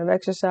favorite form of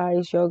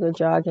exercise, yoga,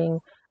 jogging,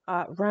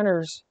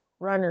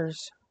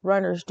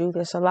 runners do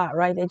this a lot,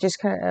 right? They just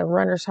kind of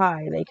runner's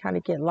high. They kind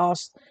of get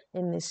lost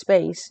in this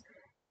space.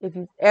 If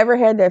you've ever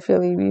had that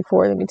feeling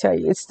before, let me tell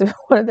you, it's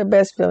one of the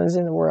best feelings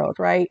in the world,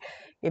 right?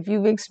 If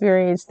you've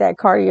experienced that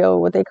cardio,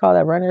 what they call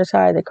that runner's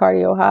high, the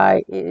cardio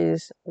high, it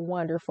is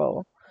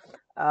wonderful.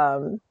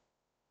 Um,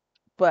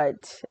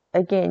 but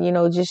again,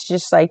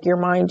 just like your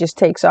mind just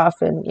takes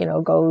off and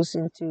goes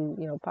into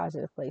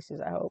positive places,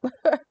 I hope.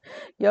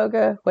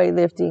 Yoga,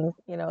 weightlifting,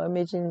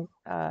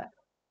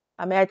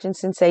 imagine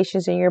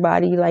sensations in your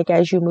body, like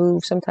as you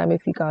move. Sometime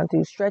if you've gone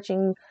through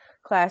stretching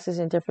classes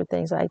and different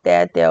things like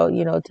that, they'll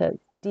to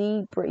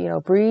deep,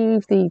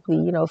 breathe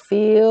deeply,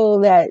 feel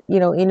that,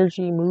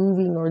 energy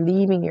moving or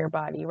leaving your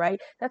body, right?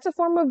 That's a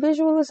form of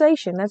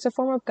visualization. That's a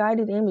form of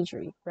guided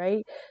imagery,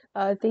 right?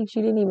 Things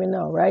you didn't even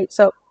know, right?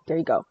 So there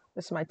you go.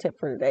 That's my tip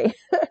for today.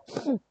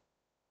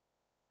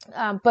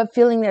 But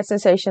feeling that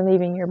sensation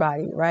leaving your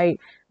body, right?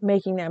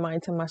 Making that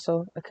mind to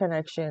muscle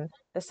connection,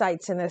 the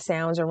sights and the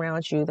sounds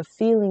around you, the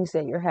feelings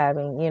that you're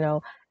having,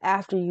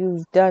 after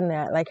you've done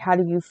that, like, how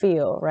do you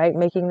feel, right?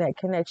 Making that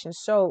connection.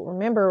 So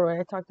remember when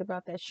I talked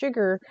about that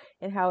sugar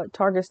and how it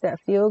targets that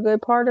feel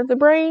good part of the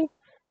brain,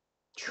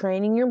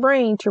 training your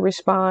brain to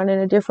respond in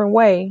a different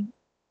way.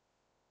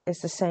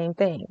 It's the same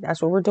thing.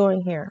 That's what we're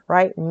doing here,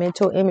 right?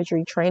 Mental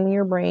imagery, training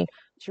your brain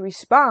to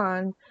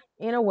respond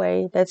in a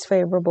way that's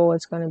favorable.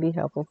 It's going to be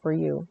helpful for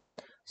you.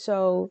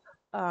 So,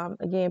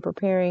 again,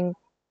 preparing,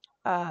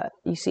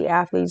 you see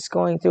athletes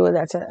going through it.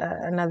 That's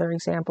another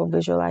example,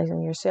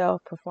 visualizing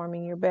yourself,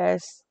 performing your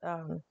best,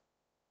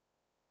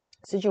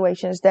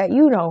 situations that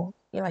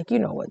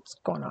what's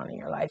going on in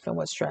your life and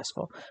what's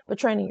stressful, but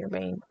training your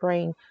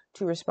brain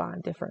to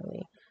respond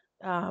differently.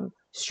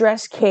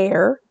 Stress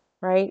care,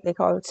 right? They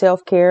call it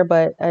self-care,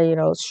 but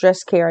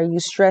stress care, I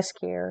use stress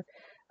care,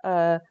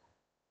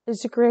 is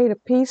to create a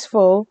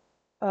peaceful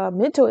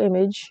mental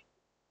image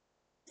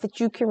that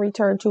you can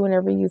return to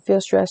whenever you feel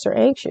stressed or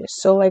anxious.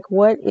 So like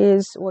what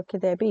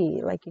could that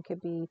be? Like it could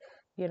be,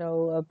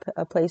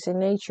 a place in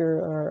nature,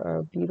 or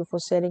a beautiful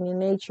setting in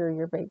nature,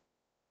 your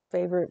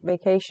favorite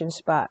vacation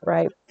spot,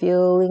 right?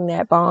 Feeling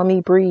that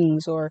balmy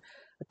breeze, or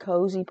a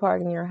cozy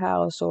part in your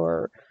house,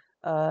 or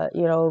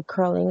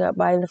curling up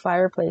by the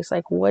fireplace.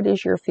 Like, what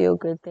is your feel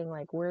good thing?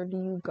 Like, where do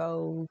you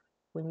go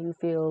when you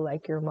feel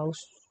like you're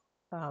most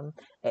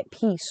at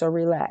peace or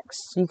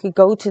relaxed? You could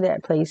go to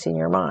that place in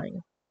your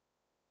mind,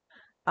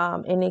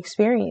 and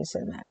experience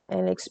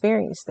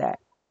that.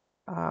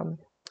 Um,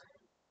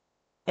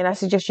 and I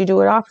suggest you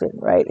do it often,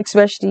 right?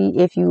 Especially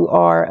if you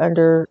are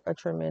under a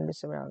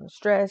tremendous amount of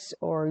stress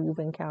or you've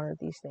encountered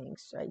these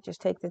things, right? Just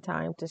take the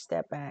time to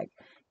step back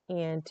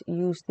and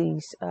use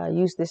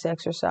this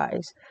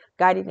exercise.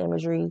 Guided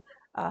imagery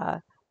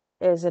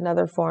is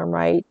another form,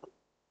 right?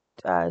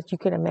 You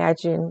can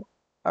imagine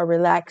a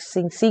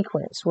relaxing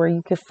sequence where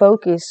you could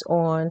focus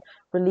on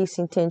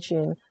releasing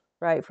tension,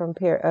 right, from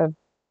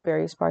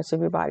various parts of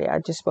your body. I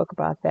just spoke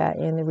about that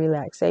in the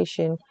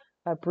relaxation,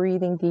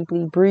 breathing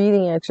deeply,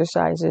 breathing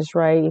exercises,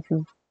 right? If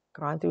you've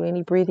gone through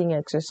any breathing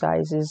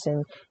exercises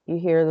and you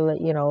hear the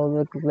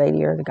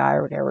lady or the guy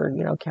or whatever,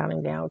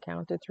 counting down,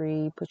 count to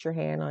 3, put your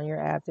hand on your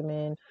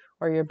abdomen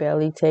or your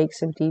belly, take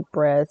some deep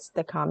breaths,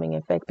 the calming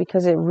effect,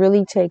 because it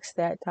really takes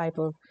that type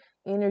of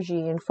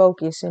energy and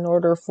focus in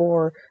order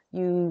for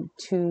you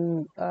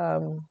to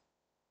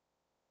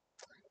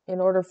in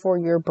order for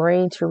your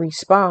brain to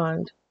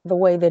respond the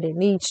way that it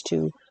needs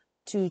to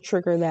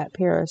trigger that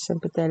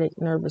parasympathetic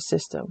nervous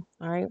system.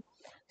 All right.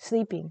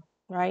 Sleeping,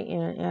 right?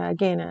 And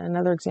again,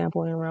 another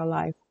example in real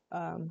life,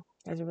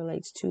 as it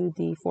relates to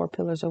the 4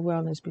 pillars of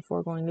wellness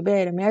before going to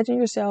bed. Imagine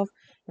yourself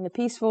in a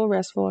peaceful,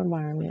 restful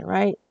environment,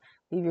 right?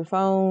 Leave your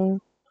phone,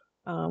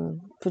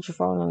 put your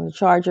phone on the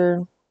charger,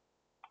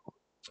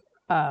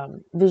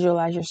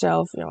 visualize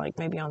yourself, like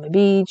maybe on the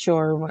beach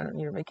or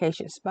your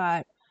vacation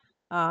spot.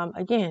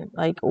 Again,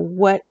 like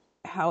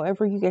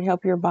however you can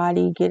help your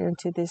body get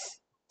into this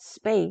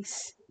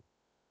space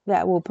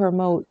that will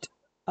promote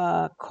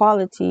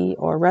quality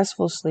or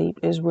restful sleep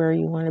is where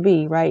you want to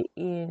be, right?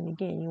 And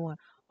again, you want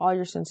all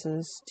your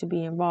senses to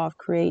be involved,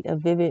 create a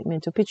vivid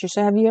mental picture.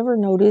 So have you ever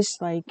noticed,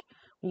 like,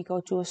 when you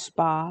go to a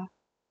spa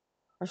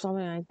or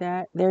something like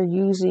that, they're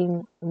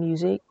using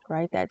music,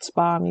 right? That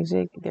spa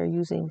music, they're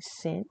using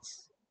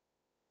scents,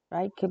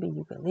 right? It could be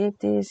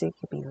eucalyptus, it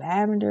could be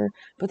lavender,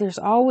 but there's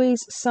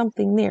always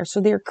something there. So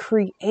they're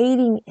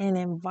creating an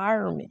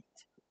environment,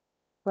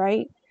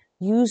 right?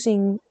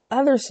 Using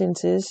other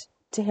senses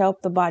to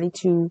help the body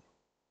to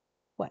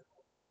what?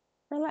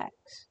 Relax.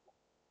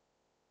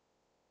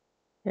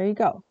 There you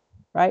go,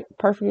 right?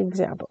 Perfect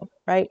example,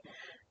 right?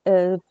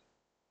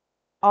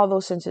 All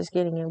those senses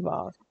getting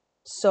involved.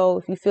 So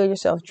if you feel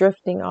yourself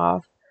drifting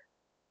off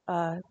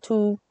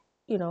to,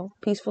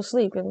 peaceful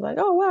sleep, and like,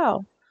 oh,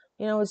 wow,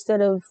 instead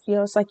of,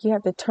 it's like you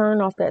have to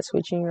turn off that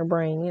switch in your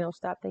brain,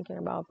 stop thinking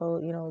about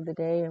the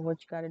day and what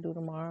you got to do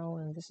tomorrow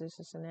and this,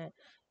 and that.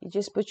 You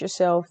just put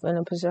yourself in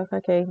a position,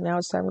 okay, now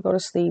it's time to go to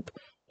sleep,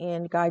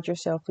 and guide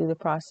yourself through the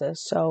process.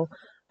 So,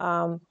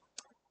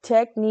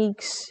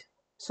 techniques.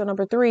 So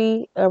number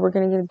 3, we're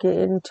going to get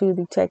into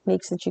the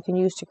techniques that you can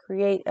use to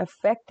create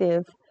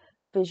effective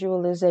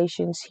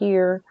visualizations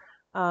here.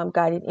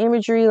 Guided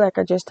imagery, like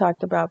I just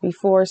talked about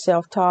before,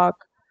 self-talk,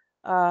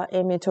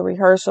 and mental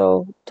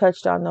rehearsal.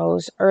 Touched on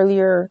those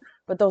earlier,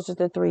 but those are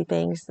the 3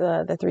 things,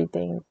 the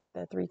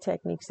 3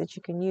 techniques that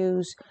you can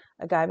use.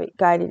 A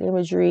guided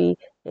imagery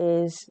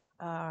is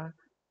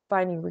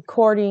finding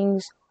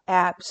recordings,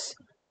 apps.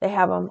 They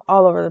have them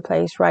all over the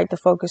place, right? To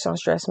focus on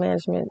stress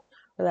management,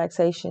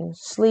 relaxation,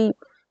 sleep.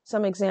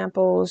 Some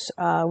examples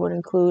would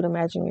include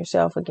imagine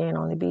yourself again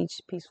on the beach,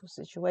 peaceful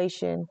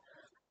situation,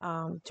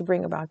 to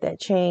bring about that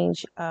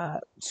change.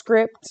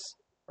 Scripts,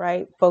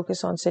 right?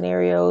 Focus on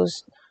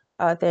scenarios,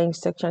 things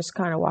to just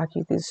kind of walk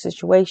you through the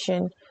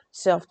situation.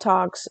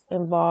 Self-talks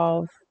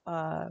involves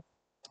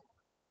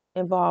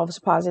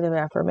positive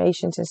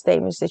affirmations and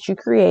statements that you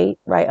create,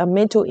 right? A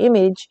mental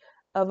image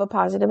of a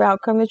positive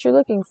outcome that you're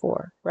looking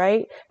for,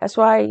 right? That's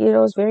why,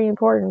 it's very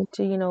important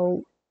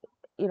to,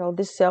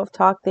 this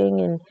self-talk thing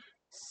and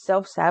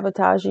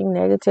self-sabotaging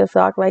negative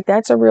talk, like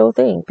that's a real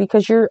thing,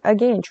 because you're,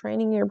 again,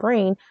 training your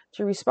brain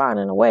to respond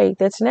in a way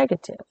that's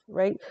negative,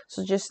 right?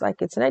 So just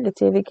like it's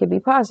negative, it could be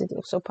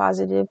positive. So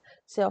positive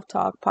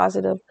self-talk,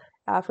 positive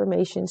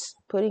affirmations,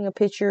 putting a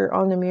picture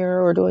on the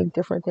mirror or doing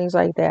different things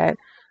like that.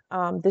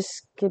 This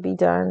could be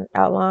done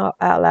out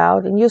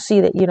loud, and you'll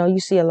see that, you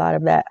see a lot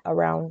of that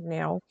around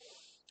now.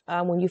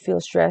 When you feel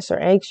stressed or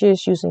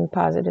anxious, using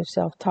positive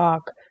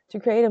self-talk to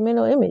create a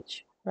mental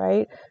image,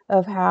 right,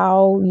 of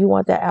how you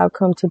want that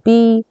outcome to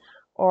be,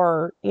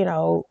 or,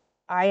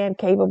 I am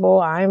capable,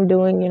 I am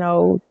doing,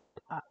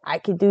 I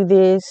could do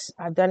this,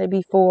 I've done it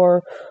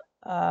before.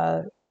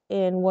 Uh,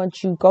 and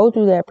once you go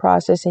through that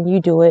process and you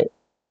do it,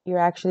 you're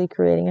actually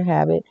creating a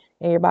habit,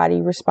 and your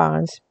body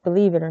responds.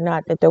 Believe it or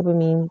not, that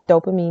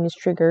dopamine is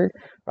triggered,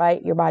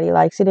 right? Your body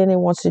likes it and it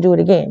wants to do it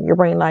again. Your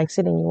brain likes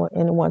it and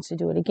it wants to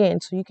do it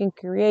again. So you can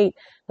create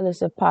a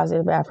list of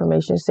positive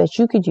affirmations that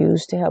you could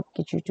use to help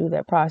get you through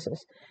that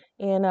process.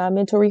 And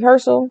mental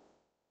rehearsal,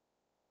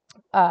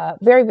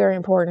 very, very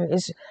important,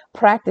 is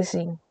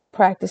practicing,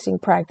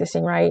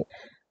 right?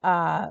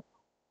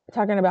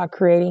 Talking about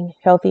creating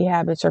healthy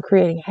habits or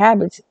creating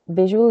habits,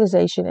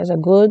 visualization is a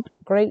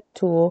great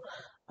tool.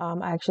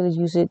 I actually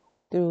use it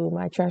through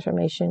my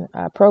transformation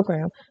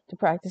program, to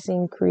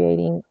practicing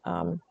creating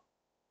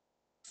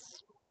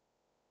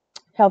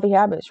healthy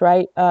habits,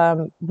 right?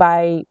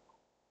 By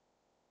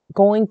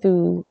going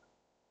through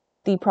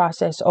the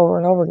process over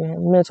and over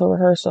again, mental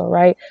rehearsal,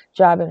 right?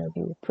 Job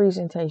interview,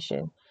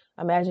 presentation.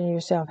 Imagine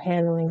yourself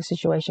handling the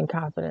situation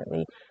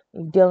confidently,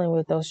 dealing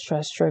with those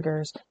stress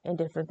triggers and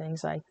different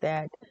things like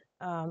that.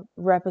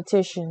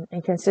 Repetition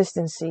and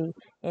consistency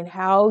in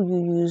how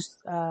you use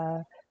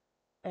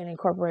and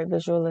incorporate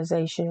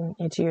visualization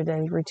into your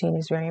daily routine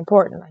is very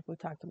important. Like we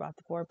talked about,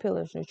 the 4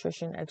 pillars: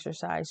 nutrition,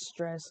 exercise,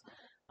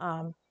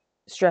 um,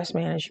 stress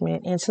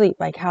management, and sleep.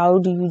 Like, how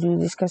do you do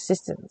this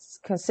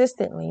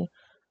consistently,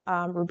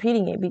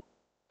 repeating it?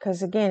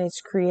 Because again,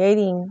 it's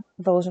creating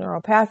those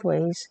neural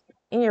pathways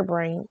in your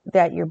brain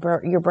that your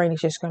brain is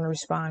just going to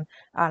respond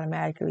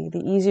automatically. The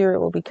easier it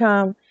will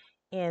become,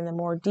 and the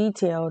more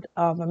detailed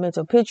of a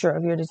mental picture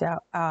of your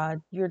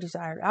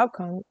desired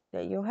outcome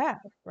that you'll have,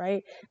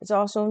 right? It's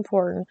also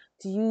important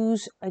to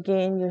use,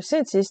 again, your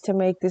senses to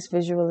make this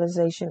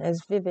visualization as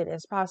vivid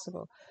as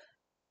possible.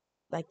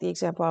 Like the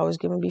example I was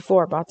given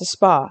before about the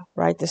spa,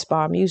 right? The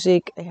spa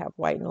music, they have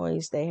white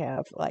noise. They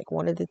have, like,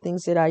 one of the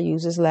things that I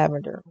use is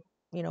lavender.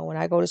 When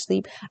I go to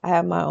sleep, I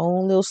have my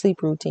own little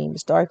sleep routine.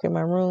 It's dark in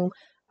my room.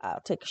 I'll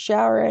take a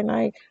shower at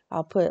night.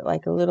 I'll put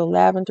like a little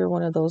lavender,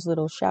 one of those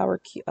little shower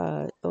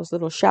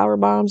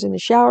bombs in the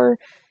shower.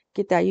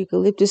 Get that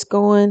eucalyptus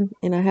going,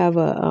 and I have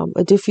a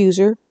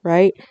diffuser,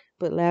 right?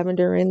 Put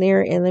lavender in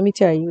there, and let me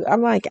tell you,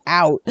 I'm like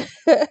out.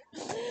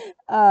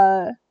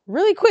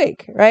 Really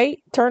quick, right?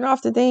 Turn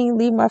off the thing,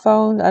 leave my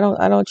phone. I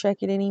don't check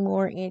it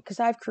anymore, and because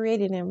I've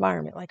created an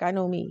environment, like, I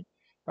know me,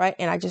 right?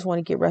 And I just want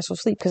to get restful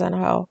sleep, because I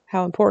know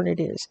how important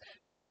it is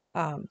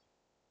um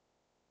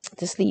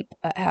to sleep,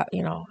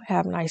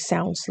 have nice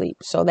sound sleep.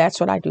 So that's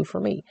what I do for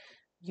me.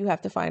 You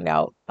have to find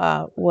out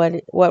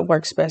what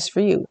works best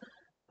for you.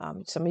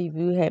 Some of you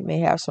may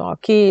have small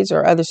kids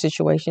or other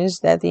situations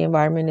that the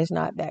environment is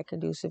not that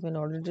conducive in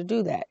order to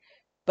do that.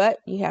 But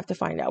you have to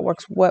find out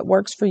what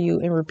works for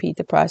you, and repeat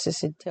the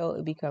process until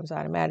it becomes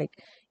automatic,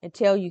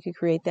 until you can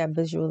create that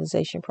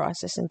visualization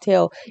process,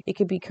 until it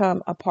can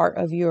become a part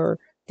of your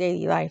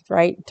daily life,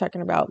 right?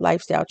 Talking about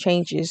lifestyle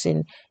changes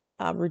and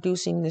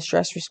reducing the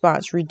stress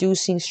response,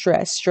 reducing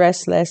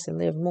stress less and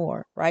live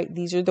more, right?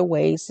 These are the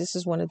ways. This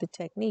is one of the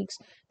techniques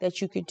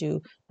that you could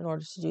do in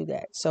order to do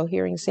that. So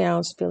hearing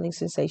sounds, feeling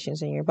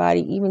sensations in your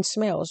body, even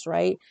smells,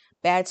 right?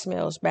 Bad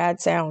smells,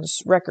 bad sounds,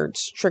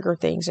 records trigger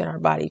things in our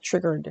body,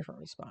 trigger a different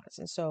response.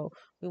 And so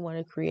we want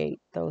to create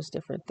those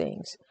different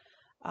things,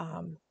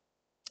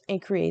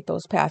 and create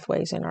those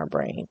pathways in our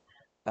brain.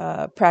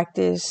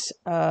 Practice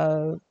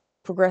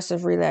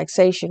progressive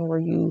relaxation, where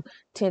you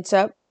tense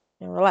up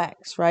and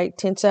relax, right?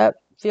 Tense up,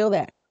 feel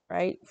that,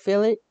 right?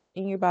 Feel it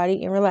in your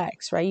body and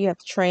relax, right? You have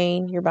to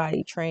train your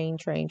body, train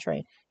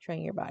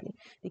your body.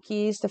 The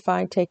key is to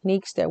find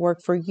techniques that work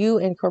for you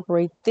and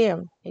incorporate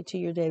them into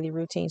your daily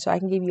routine. So I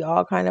can give you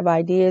all kind of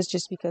ideas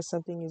just because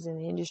something is in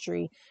the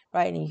industry,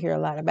 right? And you hear a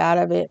lot about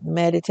it.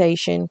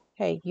 Meditation.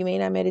 Hey, you may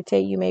not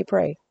meditate, you may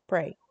pray,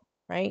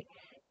 right?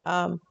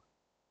 Um,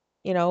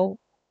 you know,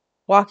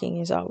 Walking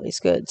is always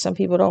good. Some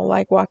people don't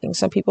like walking.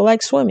 Some people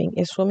like swimming.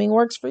 If swimming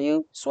works for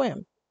you,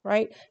 swim,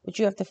 right? But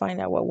you have to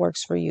find out what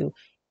works for you,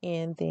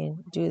 and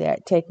then do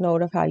that. Take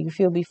note of how you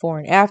feel before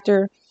and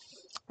after.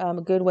 A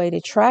good way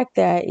to track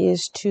that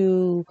is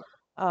to,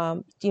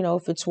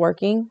 if it's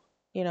working,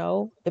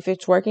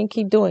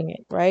 keep doing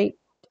it, right?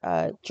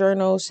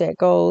 Journal, set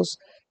goals,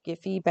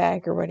 get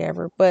feedback or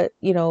whatever. But,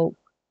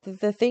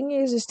 the thing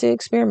is to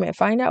experiment,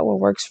 find out what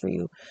works for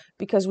you,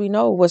 because we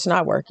know what's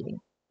not working,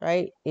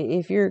 right?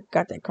 If you're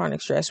got that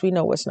chronic stress, we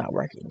know what's not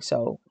working.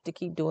 So to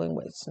keep doing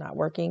what's not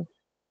working,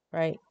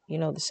 right? You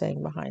know the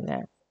saying behind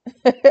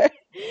that.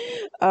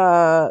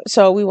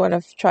 So we want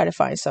to try to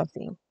find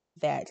something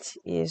that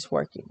is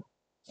working.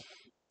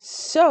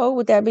 So,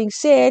 with that being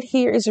said,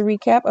 here is a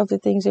recap of the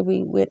things that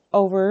we went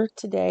over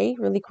today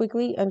really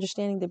quickly.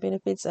 Understanding the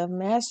benefits of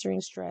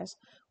mastering stress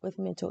with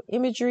mental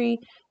imagery,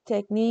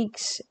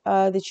 techniques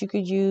that you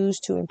could use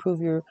to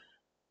improve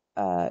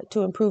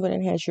and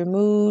enhance your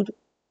mood,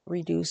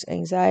 reduce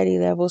anxiety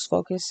levels,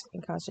 focus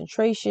and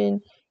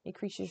concentration,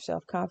 increase your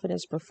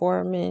self-confidence,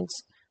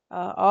 performance,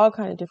 all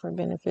kind of different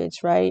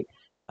benefits, right?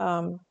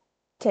 Um,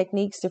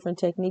 different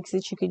techniques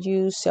that you could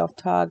use,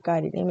 self-talk,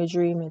 guided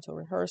imagery, mental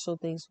rehearsal,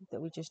 things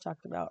that we just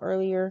talked about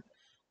earlier.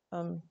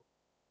 Um,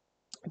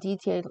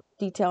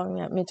 detailing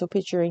that mental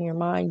picture in your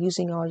mind,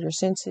 using all your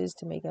senses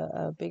to make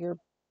a bigger,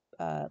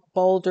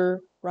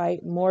 bolder, right,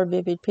 more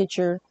vivid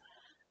picture.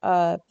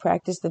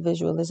 Practice the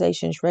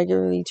visualizations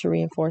regularly to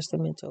reinforce the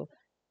mental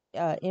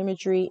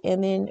imagery,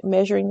 and then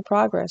measuring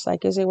progress.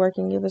 Like, is it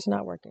working? If it's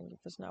not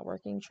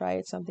working, try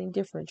it something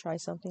different. Try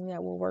something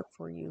that will work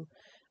for you,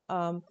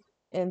 um,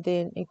 and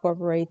then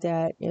incorporate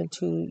that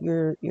into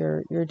your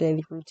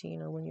daily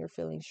routine, or when you're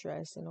feeling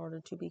stressed, in order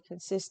to be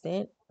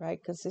consistent. Right,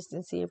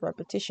 consistency of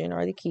repetition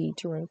are the key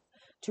to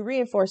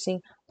reinforcing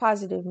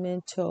positive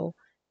mental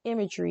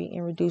imagery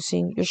and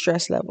reducing your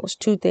stress levels.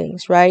 Two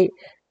things, right?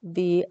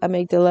 The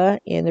amygdala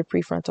and the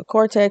prefrontal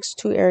cortex,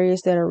 two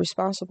areas that are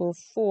responsible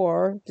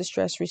for the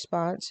stress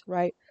response,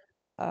 right?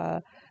 Uh,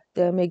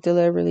 the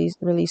amygdala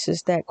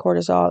releases that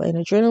cortisol and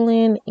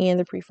adrenaline, and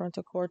the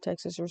prefrontal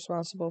cortex is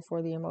responsible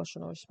for the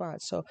emotional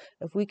response. So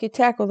if we could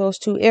tackle those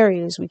two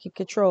areas, we could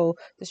control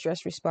the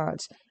stress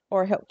response,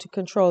 or help to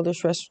control the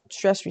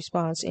stress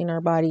response in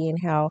our body and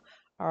how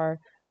our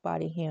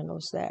body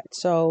handles that.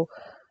 So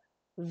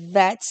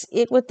that's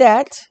it with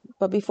that.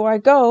 But before I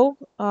go,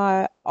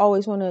 I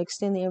always want to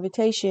extend the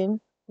invitation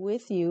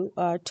with you,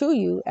 to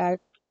you,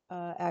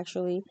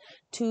 actually,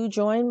 to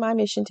join my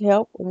mission to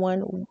help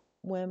 1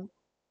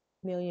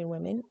 million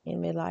women in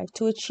midlife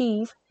to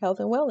achieve health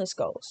and wellness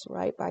goals,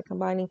 right? By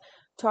combining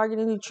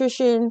targeted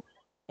nutrition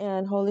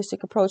and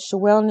holistic approach to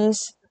wellness,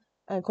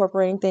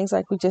 incorporating things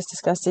like we just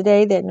discussed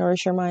today that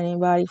nourish your mind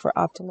and body for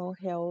optimal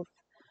health,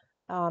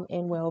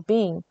 and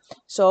well-being.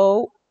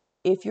 So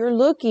if you're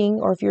looking,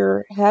 or if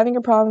you're having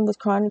a problem with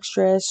chronic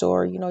stress,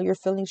 or you're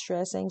feeling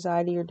stress,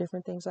 anxiety, or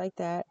different things like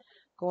that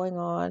going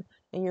on,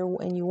 and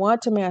you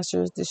want to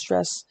master the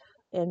stress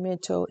and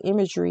mental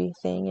imagery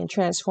thing, and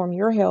transform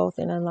your health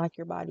and unlock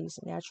your body's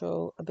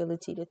natural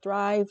ability to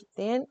thrive,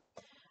 then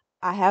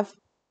I have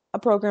a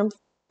program,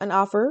 an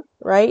offer,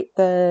 right?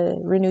 The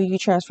Renew You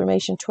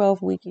Transformation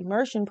 12-week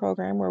immersion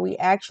program, where we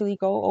actually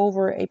go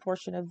over a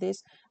portion of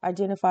this,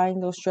 identifying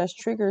those stress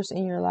triggers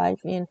in your life,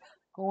 and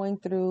going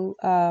through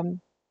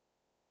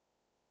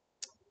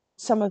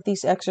some of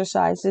these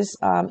exercises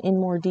in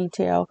more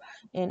detail,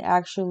 and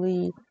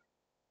actually,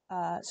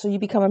 so you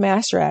become a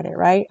master at it,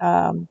 right?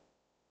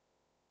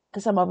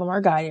 Because some of them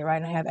are guided,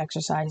 right? And I have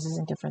exercises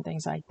and different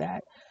things like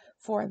that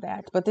for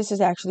that. But this is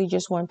actually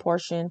just one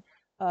portion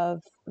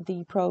of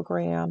the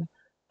program,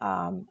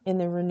 in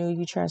the Renew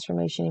You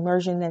Transformation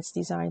Immersion, that's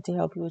designed to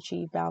help you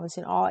achieve balance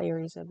in all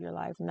areas of your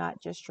life, not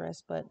just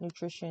stress, but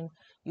nutrition,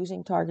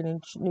 using targeted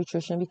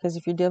nutrition. Because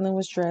if you're dealing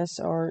with stress,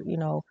 or,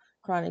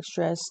 chronic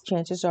stress,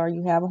 chances are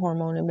you have a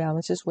hormone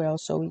imbalance as well.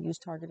 So we use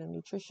targeted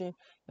nutrition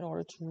in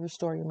order to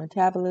restore your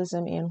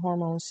metabolism and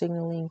hormone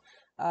signaling,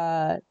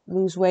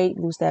 lose weight,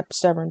 lose that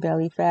stubborn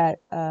belly fat,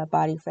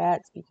 body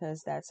fat,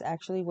 because that's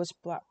actually what's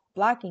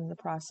blocking the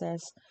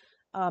process,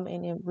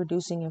 and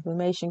reducing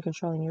inflammation,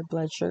 controlling your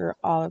blood sugar,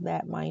 all of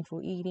that,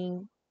 mindful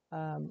eating,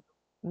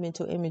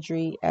 mental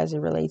imagery as it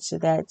relates to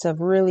that. It's a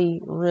really,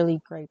 really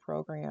great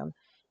program,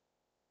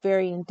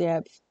 very in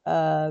depth,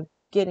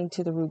 getting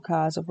to the root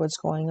cause of what's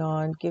going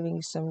on, giving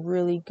you some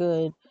really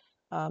good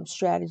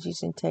strategies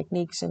and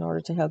techniques in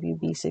order to help you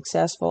be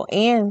successful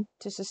and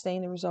to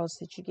sustain the results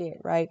that you get,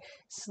 right?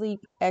 Sleep,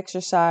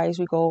 exercise,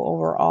 we go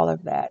over all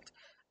of that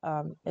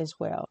as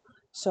well.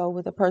 So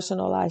with a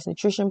personalized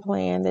nutrition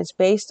plan that's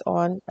based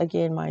on,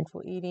 again,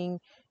 mindful eating,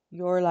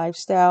 your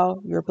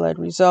lifestyle, your blood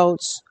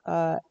results,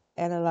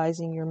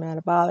 analyzing your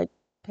metabolic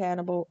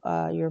panel,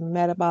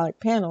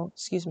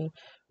 excuse me,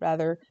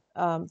 rather,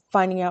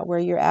 finding out where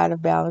you're out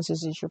of balance.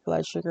 Is it your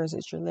blood sugar? Is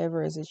it your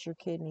liver? Is it your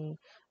kidney?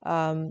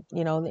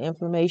 The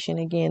inflammation,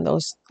 again,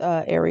 those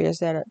areas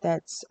that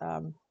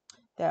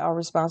are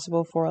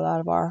responsible for a lot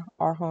of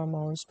our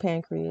hormones,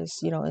 pancreas,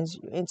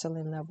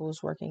 insulin levels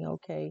working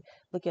okay.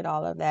 Look at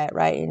all of that,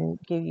 right? And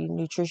give you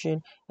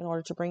nutrition in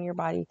order to bring your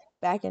body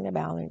back into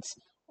balance,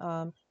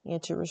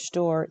 and to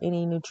restore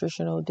any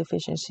nutritional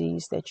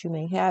deficiencies that you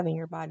may have in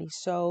your body,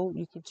 so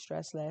you can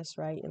stress less,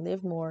 right? And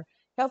live more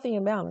healthy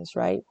and balanced,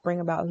 right? Bring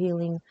about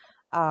healing,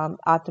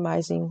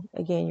 optimizing,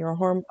 again, your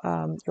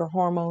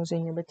hormones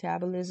and your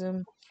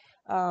metabolism.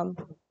 Um,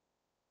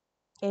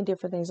 and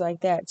different things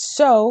like that.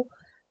 So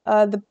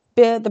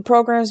the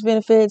program's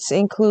benefits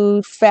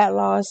include fat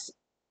loss,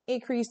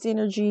 increased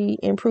energy,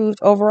 improved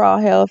overall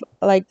health.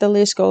 Like the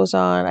list goes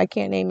on. I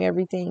can't name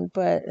everything,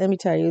 but let me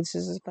tell you, this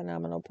is a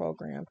phenomenal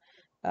program.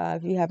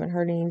 If you haven't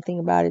heard anything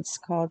about it, it's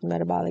called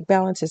Metabolic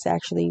Balance. It's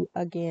actually,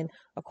 again,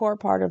 a core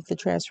part of the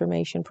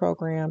transformation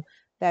program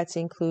that's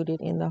included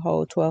in the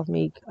whole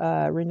 12-week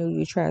Renew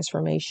You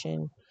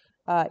Transformation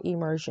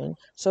immersion.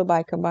 So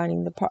by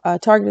combining the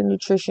targeted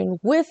nutrition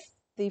with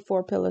the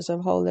 4 pillars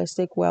of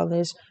holistic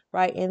wellness,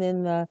 right, and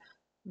then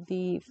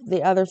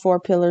the other 4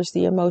 pillars,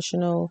 the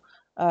emotional,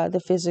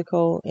 the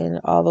physical, and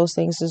all those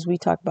things, as we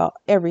talk about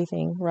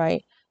everything,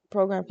 right? The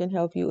program can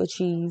help you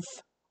achieve,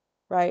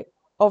 right,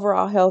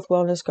 overall health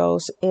wellness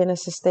goals in a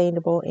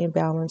sustainable and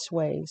balanced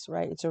ways,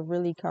 right? It's a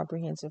really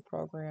comprehensive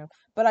program,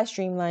 but I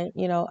streamline,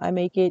 I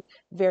make it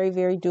very,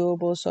 very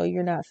doable, so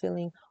you're not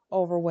feeling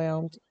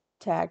overwhelmed,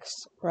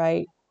 taxed,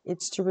 right?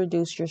 It's to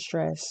reduce your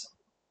stress,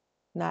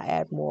 not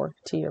add more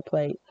to your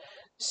plate.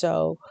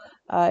 So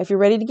if you're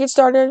ready to get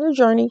started on your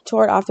journey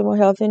toward optimal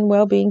health and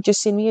well-being,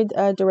 just send me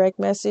a direct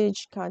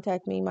message.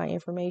 Contact me. My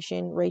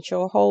information,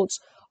 Rachel Holtz,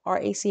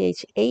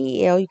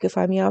 Rachael. You can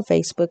find me on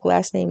Facebook.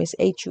 Last name is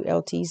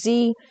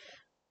Hultz.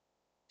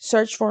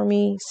 Search for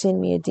me. Send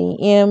me a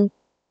DM.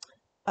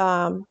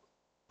 I'll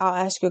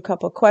ask you a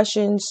couple of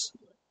questions,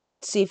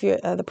 see if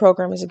the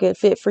program is a good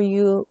fit for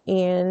you,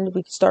 and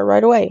we can start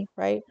right away,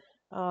 right?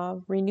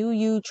 Renew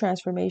You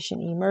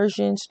Transformation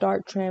Immersion.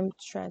 Start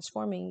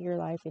transforming your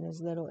life in as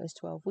little as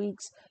 12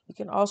 weeks. You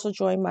can also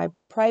join my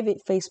private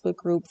Facebook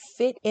group,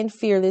 Fit and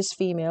Fearless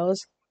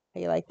Females. How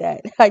you like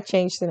that? I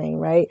changed the name,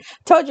 right?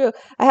 Told you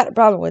I had a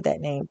problem with that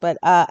name, but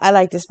I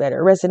like this better.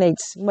 It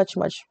resonates much,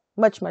 much,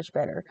 much, much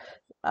better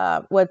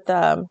with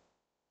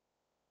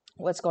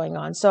what's going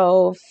on.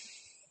 So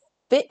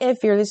Fit and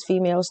Fearless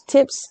Females,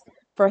 tips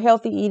for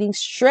healthy eating,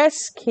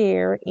 stress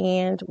care,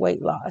 and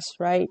weight loss,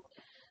 right?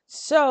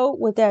 So,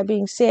 with that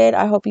being said,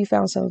 I hope you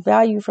found some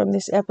value from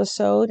this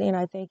episode, and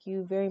I thank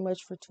you very much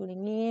for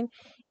tuning in,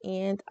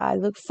 and I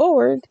look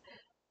forward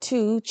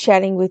to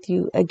chatting with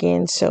you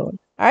again soon.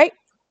 All right,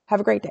 have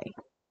a great day.